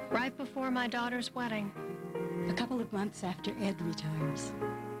 Right before my daughter's wedding. A couple of months after Ed retires.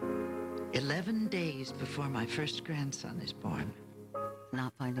 11 days before my first grandson is born.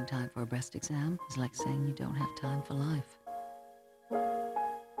 Not finding time for a breast exam is like saying you don't have time for life.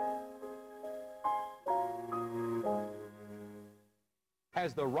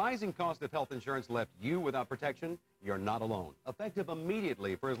 Has the rising cost of health insurance left you without protection? You're not alone. Effective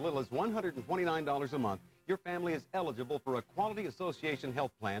immediately for as little as $129 a month, your family is eligible for a Quality Association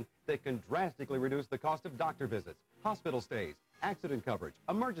health plan that can drastically reduce the cost of doctor visits, hospital stays, accident coverage,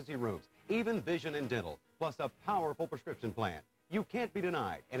 emergency rooms, even vision and dental, plus a powerful prescription plan. You can't be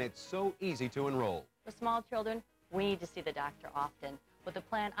denied, and it's so easy to enroll. For small children, we need to see the doctor often. With the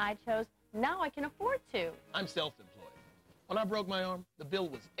plan I chose, now I can afford to. I'm self-employed. When I broke my arm, the bill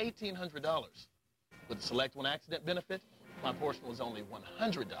was $1,800. With the Select One accident benefit, my portion was only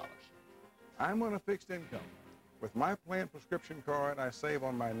 $100. I'm on a fixed income. With my plan prescription card, I save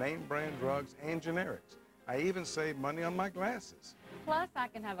on my name brand drugs and generics. I even save money on my glasses. Plus, I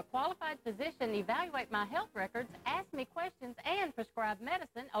can have a qualified physician evaluate my health records, ask me questions, and prescribe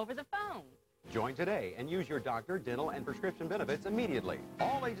medicine over the phone. Join today and use your doctor, dental, and prescription benefits immediately.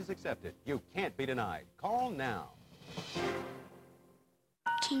 All ages accepted. You can't be denied. Call now.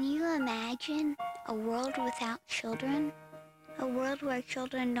 Can you imagine a world without children? A world where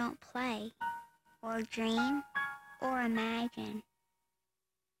children don't play, or dream, or imagine.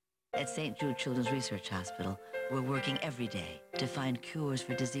 At St. Jude Children's Research Hospital, we're working every day to find cures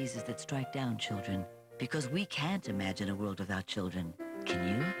for diseases that strike down children. Because we can't imagine a world without children. Can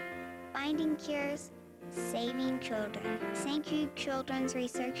you? Finding cures, saving children. St. Jude Children's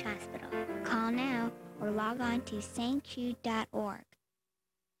Research Hospital. Call now or log on to stjude.org.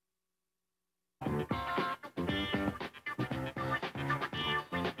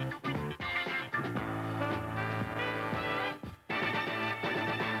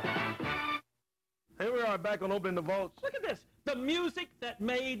 Here we are back on Opening the Vaults. Look at this. The music that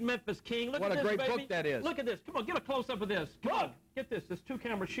made Memphis king. Look What at a this, great baby. book that is. Look at this. Come on, get a close-up of this. Come on, get this. This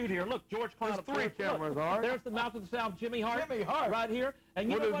two-camera shoot here. Look, George Cloud. There's three cameras, Art. There's the mouth of the South, Jimmy Hart. Jimmy Hart. Right here.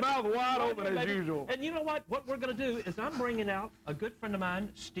 And you With know his what? mouth wide Right open here, as baby. usual. And you know what? What we're going to do is I'm bringing out a good friend of mine,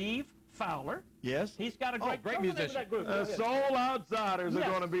 Steve Fowler. Yes. He's got a great, great what's the name of musician. that group? Soul Outsiders are Yes.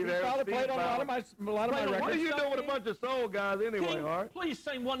 going to be there. Fowler Steve played on a lot Fowler. of my records. What are you doing with a bunch of soul guys anyway, King, Art? please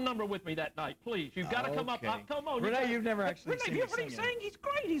sing one number with me that night, please. You've got to come up. Okay. Come on. Renee, you've never actually Renee, seen you me heard him singing. sing? He's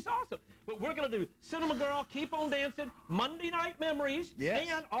great. He's awesome. But we're going to do Cinema Girl, Keep on Dancing, Monday Night Memories, Yes.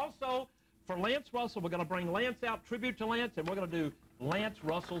 and also for Lance Russell, we're going to bring Lance out, tribute to Lance, and we're going to do Lance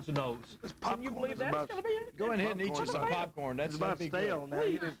Russell's Nose. Can you believe that? It's going to be Go ahead and eat you some popcorn. That's It's about gonna be stale good. now.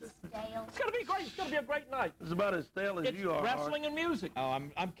 You just- It's going to be great. It's going to be a great night. It's about as stale as It's you are, wrestling and music. Oh,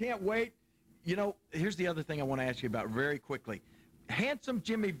 I can't wait. You know, here's the other thing I want to ask you about very quickly. Handsome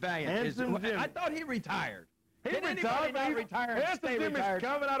Jimmy Valiant. Handsome Jimmy. I thought he retired. He Did anybody retired. not retire and Handsome stay Jimmy's retired?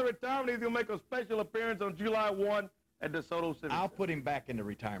 coming out of retirement. He's going to make a special appearance on July 1 at DeSoto Civic I'll Center. put him back into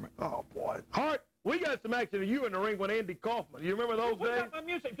retirement. Oh, boy. Hart, we got some action of you in the ring with Andy Kaufman. You remember those We days? got my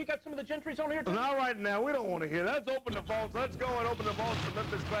music. You got some of the gentries on here, too? Not right now. We don't want to hear that. Let's open the vaults. Let's go and open the vaults for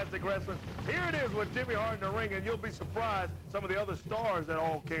Memphis Classic Wrestling. Here it is with Jimmy Hart in the ring, and you'll be surprised some of the other stars that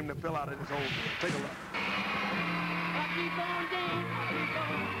all came to fill out in this whole deal. Take a look. I keep on dancing, I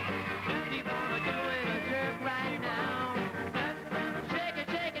keep on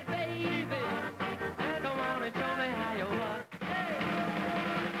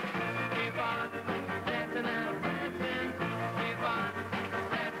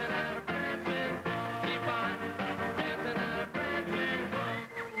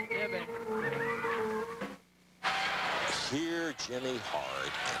Here, Jimmy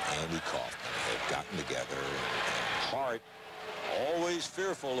Hart and Andy Kaufman have gotten together, and Hart, always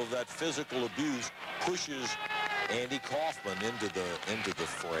fearful of that physical abuse, pushes Andy Kaufman into the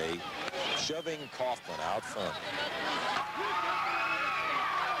fray, shoving Kaufman out front.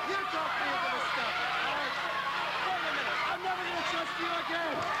 You talk me into this stuff. Wait a minute. I'm never going to trust you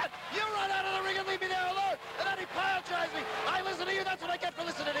again. You run out of the ring and leave me there alone, and then he pile drives me. I listen to you. That's what I get for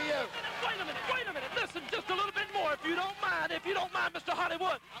listening to you. Wait a minute. Listen just a little bit more, if you don't mind, Mr.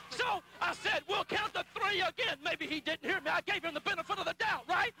 Hollywood. So I said, we'll count to 3 again. Maybe he didn't hear me. I gave him the benefit of the doubt,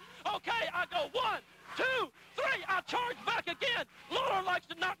 right? Okay, I go 1, 2, 3. I charge back again. Laura likes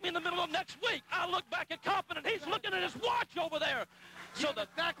to knock me in the middle of next week. I look back at Kaufman, and he's looking at his watch over there. So the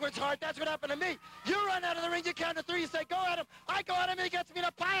backwards, Hart, that's what happened to me. You run out of the ring, you count to 3, you say, go at him. I go at him, and he gets me in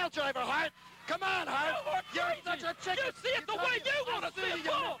a pile driver, Hart. Come on, Hart. You're such a chicken. You see it the way you want to see it,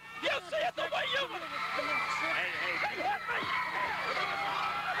 Bull. You see it the way you want to see it. Hey, hit me.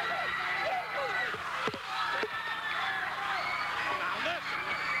 Now, listen.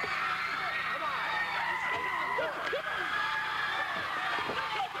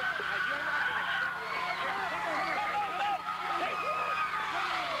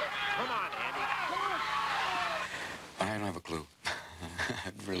 Come on, Andy. I don't have a clue.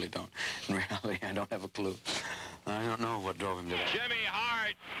 I really don't. In reality, I don't have a clue. I don't know what drove him to that. Jimmy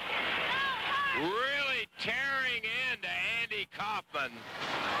Hart really tearing into Andy Kaufman.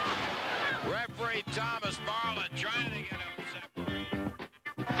 Referee Thomas Marlin trying to get him separated.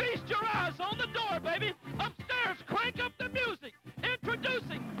 Feast your eyes on the door, baby. Upstairs, crank up the music.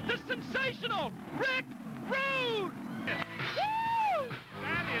 Introducing the sensational Rick Rude. Woo!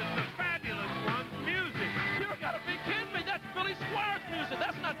 That is the fabulous one's music. You gotta be kidding me. That's Billy Squires' music.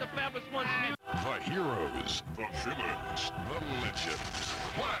 That's not the fabulous one's music. The heroes, the villains, the legends.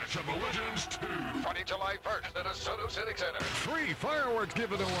 Clash of the Legends 2. Friday, July 1st at DeSoto Civic Center. Free fireworks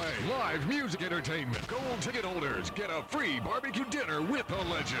given away. Live music entertainment. Gold ticket holders get a free barbecue dinner with the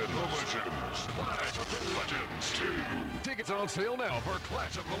Legends. The Legends. Clash of the Legends 2. Tickets on sale now for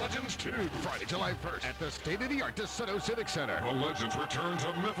Clash of the Legends 2. Friday, July 1st at the state-of-the-art DeSoto Civic Center. The Legends return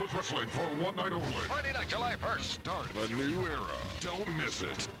to Memphis Wrestling for one night only. Friday night, July 1st. Start of a new era. Don't miss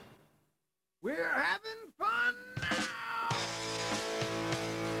it. We're having fun now.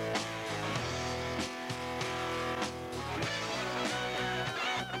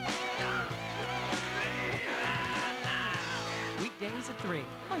 Weekdays at 3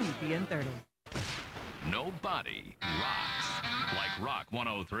 on UPN 30. Nobody rocks like Rock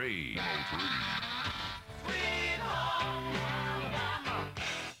 103.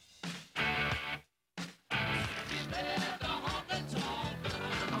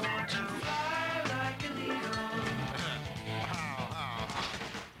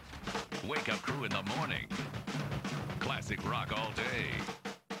 Wake up crew in the morning. Classic rock all day.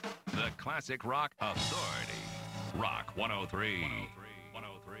 The Classic Rock Authority. Rock 103.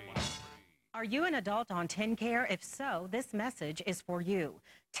 Are you an adult on TennCare? If so, this message is for you.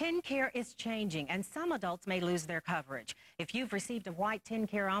 TennCare is changing, and some adults may lose their coverage. If you've received a white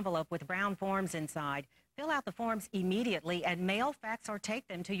TennCare envelope with brown forms inside, fill out the forms immediately and mail, fax, or take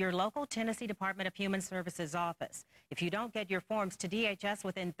them to your local Tennessee Department of Human Services office. If you don't get your forms to DHS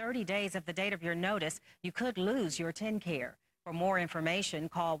within 30 days of the date of your notice, you could lose your TennCare. For more information,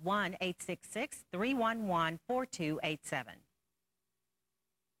 call 1-866-311-4287.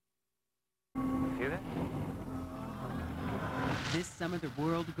 Hear that? This summer, the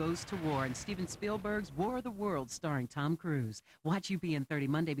world goes to war, and Steven Spielberg's War of the Worlds starring Tom Cruise. Watch UPN 30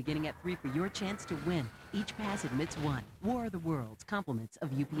 Monday beginning at 3 for your chance to win. Each pass admits one. War of the Worlds, compliments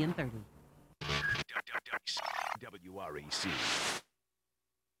of UPN 30. WREC.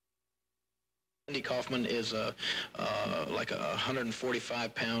 Andy Kaufman is like a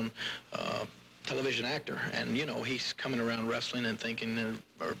 145-pound television actor, and you know he's coming around wrestling and thinking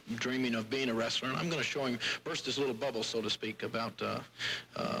or dreaming of being a wrestler. And I'm going to show him burst his little bubble, so to speak, about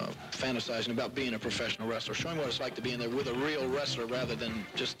fantasizing about being a professional wrestler. Show him what it's like to be in there with a real wrestler rather than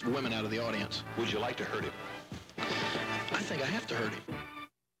just women out of the audience. Would you like to hurt him? I think I have to hurt him.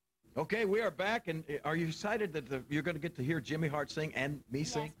 Okay, we are back, and are you excited that you're going to get to hear Jimmy Hart sing and me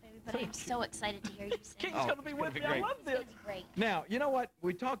sing? Yes, baby, but I'm so excited to hear you sing. King's going to be with me. I love this. It's great. Now, you know what?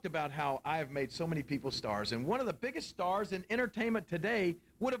 We talked about how I have made so many people stars, and one of the biggest stars in entertainment today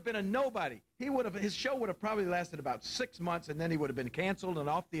would have been a nobody. His show would have probably lasted about 6 months, and then he would have been canceled and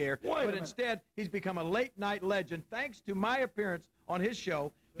off the air. But instead, he's become a late-night legend thanks to my appearance on his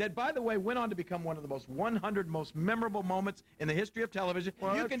show that, by the way, went on to become one of the most 100 most memorable moments in the history of television.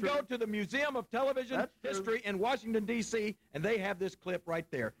 Well, you can go to the Museum of Television History in Washington, D.C., and they have this clip right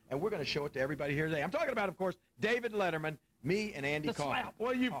there. And we're going to show it to everybody here today. I'm talking about, of course, David Letterman. Me and Andy Kaufman.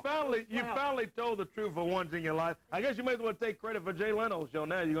 Well, you finally told the truth for once in your life. I guess you may as well take credit for Jay Leno's show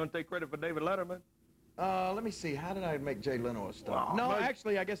now. You're going to take credit for David Letterman? Let me see. How did I make Jay Leno a star? Well, no,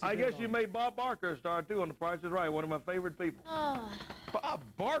 actually, I guess you made Bob Barker a star, too, on The Price is Right, one of my favorite people. Oh. Bob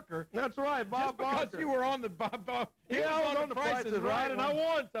Barker? That's right, Bob Barker. Just because you were on the Bob Yeah, I was on The Price is Right, and I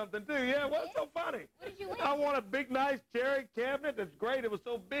won something, too. Yeah, what's so funny? What did you win? I won a big, nice cherry cabinet that's great. It was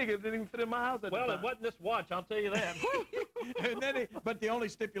so big, it didn't even fit in my house at the time. Well, it wasn't this watch, I'll tell you that. And then but the only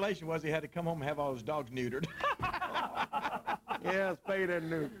stipulation was he had to come home and have all his dogs neutered. Yeah, spayed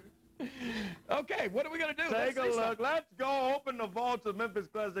and neutered. Okay, what are we going to do? Take a look. Let's go open the vaults of Memphis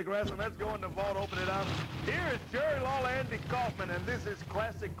Classic Wrestling. Let's go in the vault, open it up. Here is Jerry Lawler, Andy Kaufman, and this is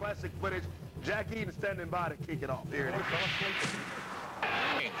classic footage. Jack Eaton standing by to kick it off. Here it is.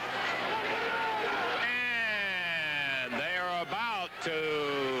 And they are about to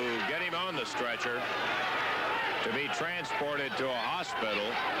get him on the stretcher to be transported to a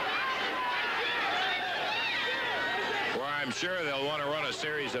hospital, where I'm sure they'll want to run a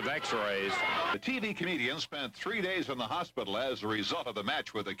series of x-rays. The TV comedian spent 3 days in the hospital as a result of the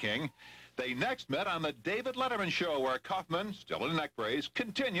match with the King. They next met on the David Letterman show, where Kaufman, still in a neck brace,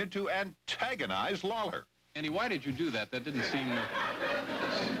 continued to antagonize Lawler. Andy, why did you do that? That didn't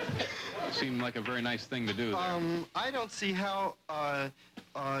seem like a very nice thing to do there. I don't see how a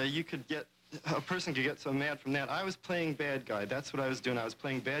person could get so mad from that. I was playing bad guy. That's what I was doing. I was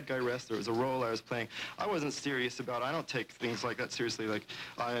playing bad guy wrestler. It was a role I was playing. I wasn't serious about it. I don't take things like that seriously, like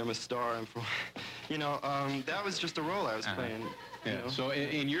I am a star. I'm from, that was just a role I was playing. Yeah. So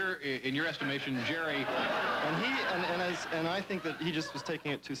in your estimation, Jerry, and I think that he just was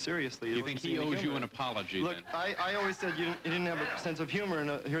taking it too seriously. You think he owes you an apology? Look, then? I always said you didn't have a sense of humor,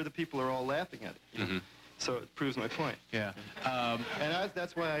 and here the people are all laughing at it. Mm-hmm. So it proves my point. Yeah.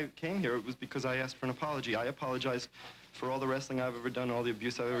 That's why I came here. It was because I asked for an apology. I apologized for all the wrestling I've ever done, all the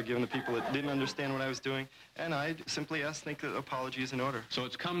abuse I've ever given to people that didn't understand what I was doing, and I simply think that apology is in order. So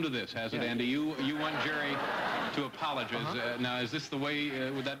it's come to this, has it, Andy? You want Jerry to apologize. Now, is this the way,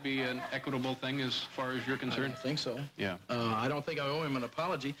 would that be an equitable thing as far as you're concerned? I don't think so. Yeah. I don't think I owe him an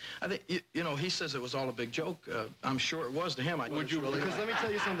apology. I think, he says it was all a big joke. I'm sure it was to him. Would you really? Because let me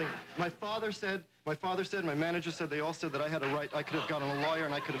tell you something. My father said, my manager said, they all said that I had a right, I could have gotten a lawyer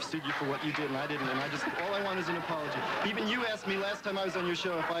and I could have sued you for what you did, and I didn't, and all I want is an apology. Even you asked me last time I was on your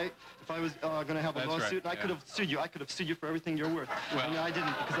show if I was going to have a lawsuit, and I could have sued you. I could have sued you for everything you're worth. Well, and I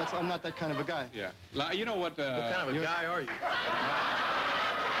didn't, because I'm not that kind of a guy. Yeah. You know what? What kind of a guy are you?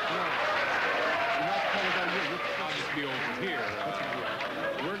 I'll just be over here.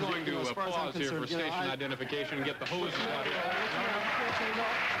 We're going to pause here for station identification and get the hoses out here.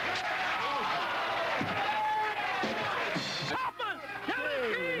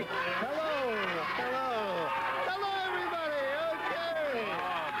 Hello, everybody. Okay.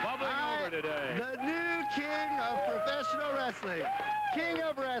 Bubbling over today. The new king of professional wrestling. King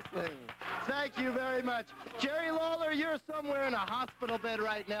of wrestling. Thank you very much. Jerry Lawler, you're somewhere in a hospital bed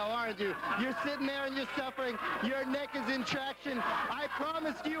right now, aren't you? You're sitting there and you're suffering. Your neck is in traction. I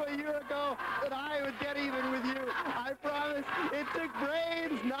promised you a year ago that I would get even with you. I promised. It took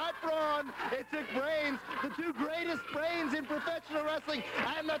brains, not brawn. It took brains. The two greatest brains in professional wrestling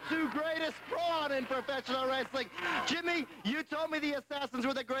and the two greatest brawn in professional wrestling. Jimmy, you told me the Assassins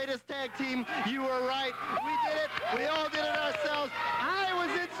were the greatest tag team. You were right. We did it. We all did it ourselves. I was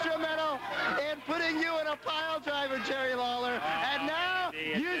instrumental in putting you in a pile driver, Jerry Lawler. And now,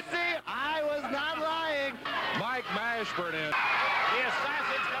 you see, I was not lying. Mike Mashburn in. The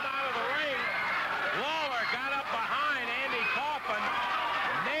Assassins come out of the ring. Lawler got up behind Andy Kaufman,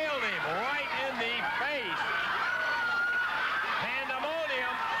 nailed him right in the face.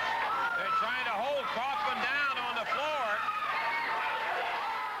 Pandemonium. They're trying to hold Kaufman down on the floor.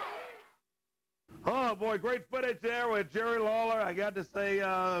 Oh, boy, great footage there with Jerry Lawler. I got to say,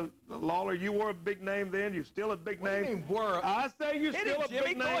 Lawler, you were a big name then. You're still a big name. What do you mean, were? I say you're still a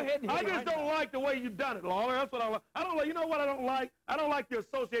big name. Go ahead and I just don't like the way you've done it, Lawler. That's what I like. I don't like. You know what I don't like? I don't like you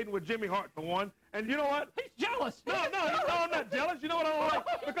associating with Jimmy Hart, for one. And you know what? He's jealous. No, I'm not jealous. You know what I don't like?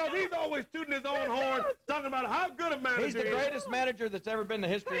 Because he's always tooting his own horn, talking about how good a manager He's the greatest manager that's ever been in the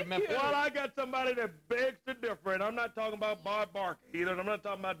history of Memphis. Well, I got somebody that begs to differ, and I'm not talking about Bob Barker either, and I'm not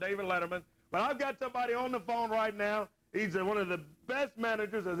talking about David Letterman. But I've got somebody on the phone right now. He's one of the best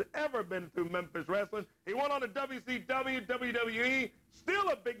managers that's ever been through Memphis wrestling. He went on to WCW, WWE, still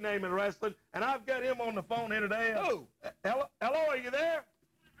a big name in wrestling, and I've got him on the phone here today. Oh. Hello, are you there?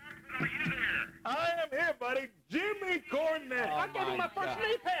 Are you there? I am here, buddy. Jimmy Cornette. I gave him my first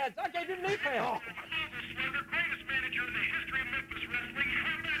knee pads. I gave him knee pads.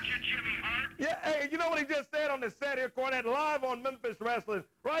 Yeah, Hey, you know what he just said on this set here, Cornette, live on Memphis Wrestling,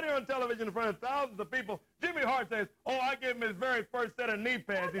 right here on television in front of thousands of people. Jimmy Hart says, oh, I gave him his very first set of knee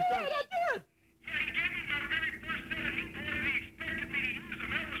pads. I did. Yeah, he gave me my very first set of knee pads. He expected me to use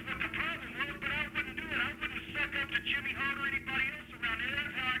them. That was what the problem was, but I wouldn't do it. I wouldn't suck up to Jimmy Hart or anybody else around here.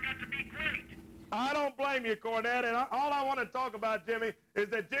 That's how I got to be great. I don't blame you, Cornette, and all I want to talk about, Jimmy, is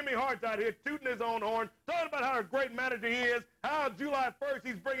that Jimmy Hart's out here tooting his own horn, talking about how a great manager he is, how July 1st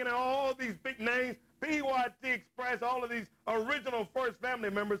he's bringing in all these big names, PYT Express, all of these original First family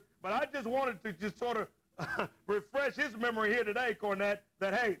members, but I just wanted to just sort of refresh his memory here today, Cornette,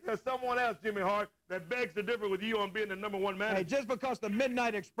 that, hey, there's someone else, Jimmy Hart, that begs to differ with you on being the #1 manager. Hey, just because the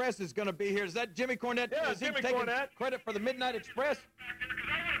Midnight Express is going to be here, is that Jimmy Cornette? Yeah, is he Jimmy taking Cornette. credit for the Midnight Express? Because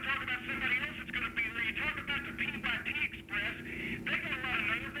I want to talk about somebody else that's going to be there. You talk about the PYT Express. They got a lot of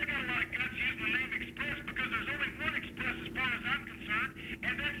nerve. They got a lot of guts using the name Express because there's only one Express as far as I'm concerned,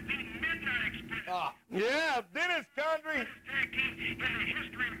 and that's the Midnight Express. Yeah, Dennis Condrey. Tag team in the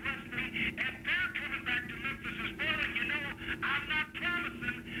history of wrestling, and they're coming back to Memphis as well. And you know, I'm not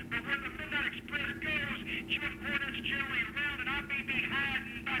promising, but when the Midnight Express goes, Jim Cornette's generally around, and I may be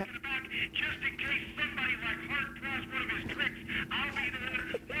hiding back in the back just in case somebody like Hart tries one of his tricks. I'll be the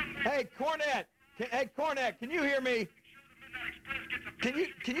one. Hey, Cornette. Hey, Cornette, can you hear me?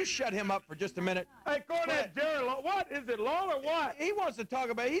 Can you shut him up for just a minute? Hey, Cornette, Jerry, what? Is it Law or what? He wants to talk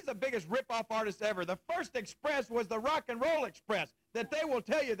about, he's the biggest rip-off artist ever. The first Express was the Rock and Roll Express, that they will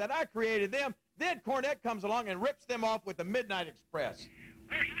tell you that I created them. Then Cornette comes along and rips them off with the Midnight Express.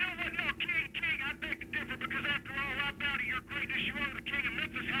 Well, you know what? No, King, I beg to differ because after all, I bow to your greatness. You are the king of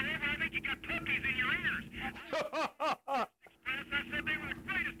Memphis. However, I think you got puppies in your ears. Express, I said they were the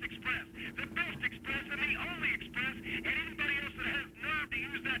greatest Express, the best Express, and the only Express, and anybody else that has nerve to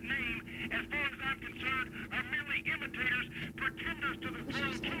use that name, as far as I'm concerned, are merely imitators, pretenders to the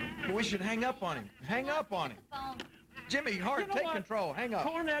throne. We should hang up on him. Hang up on him. Jimmy Hart, take control. Hang up.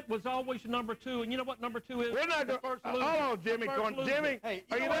 Cornette was always #2, and you know what #2 is? We're not going to... Hold on, Jimmy. Jimmy, hey,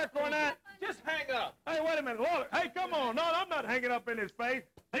 are you there, Cornette? Just hang up. Hey, wait a minute. Lord, hey, come on. No, I'm not hanging up in his face.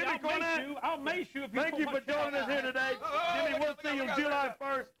 Hey, Jimmy Cornette. I'll mace you if you Thank you for joining us here today. Jimmy, we'll see you July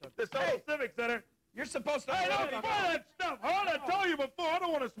 1st at the Soul Civic Center. You're supposed to... Hey, don't spray that stuff. I told you before. I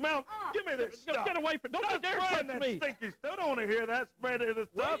don't want to smell. Give me this stuff. Get away from... Don't you dare touch that me. Stinky stuff. I don't want to hear that spread of this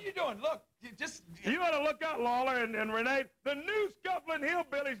stuff. What are you doing? Look, You ought to look out, Lawler and Renee. The new scuffling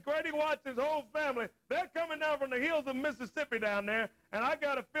hillbillies, Grady Watts' whole family, they're coming down from the hills of Mississippi down there, and I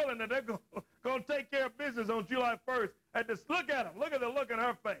got a feeling that they're going to take care of business on July 1st. Look at them. Look at the look in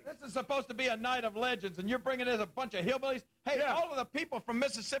her face. This is supposed to be a night of legends, and you're bringing in a bunch of hillbillies? Hey, all of the people from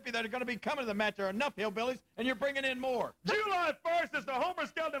Mississippi that are going to be coming to the match are enough hillbillies, and you're bringing in more. July 1st is the Homer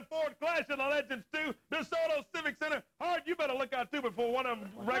Skelton Ford Clash of the Legends 2, DeSoto Civic Center. Hart, you better look out, too, before one of them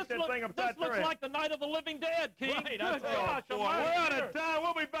wrecks that thing upside This looks like the Night of the Living Dead, King. Right, Good gosh, We're out of time.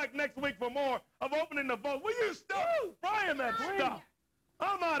 We'll be back next week for more of Opening the Vault. Will you stop spraying that stuff?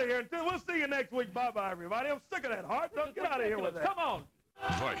 I'm out of here. We'll see you next week. Bye-bye, everybody. I'm sick of that, Hart. Don't get out of here with that. Come on.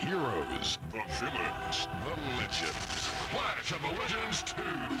 The heroes, the villains, the legends. Clash of the Legends 2.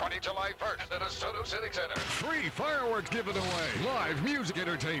 Friday, July 1st at DeSoto Civic Center. Free fireworks given away. Live music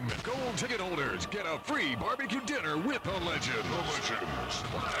entertainment. Gold ticket holders get a free barbecue dinner with the Legends. The Legends.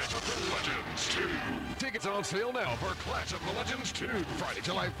 Clash of the Legends 2. Tickets on sale now for Clash of the Legends 2. Friday,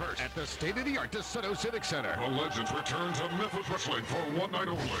 July 1st at the state-of-the-art DeSoto Civic Center. The Legends return to Memphis Wrestling for one night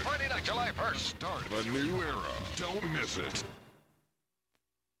only. Friday night, July 1st. Start of a new era. Don't miss it.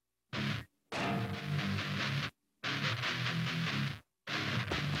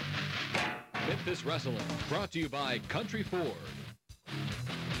 Memphis Wrestling, brought to you by Country Ford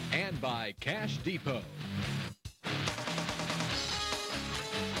and by Cash Depot.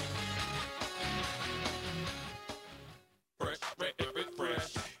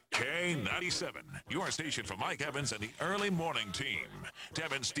 K97, your station for Mike Evans and the early morning team.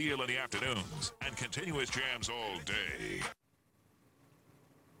 Devin Steele in the afternoons and continuous jams all day.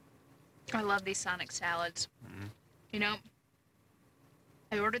 I love these Sonic salads. You know,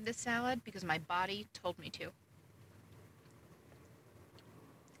 I ordered this salad because my body told me to.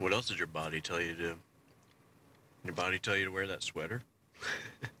 What else did your body tell you to do? Your body tell you to wear that sweater?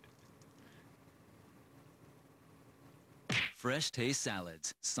 Fresh taste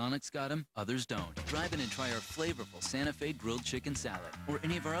salads. Sonic's got them, others don't. Drive in and try our flavorful Santa Fe grilled chicken salad or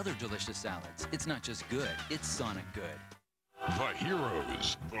any of our other delicious salads. It's not just good, it's Sonic good. The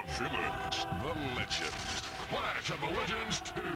heroes, the villains, the legends. Clash of the Legends 2.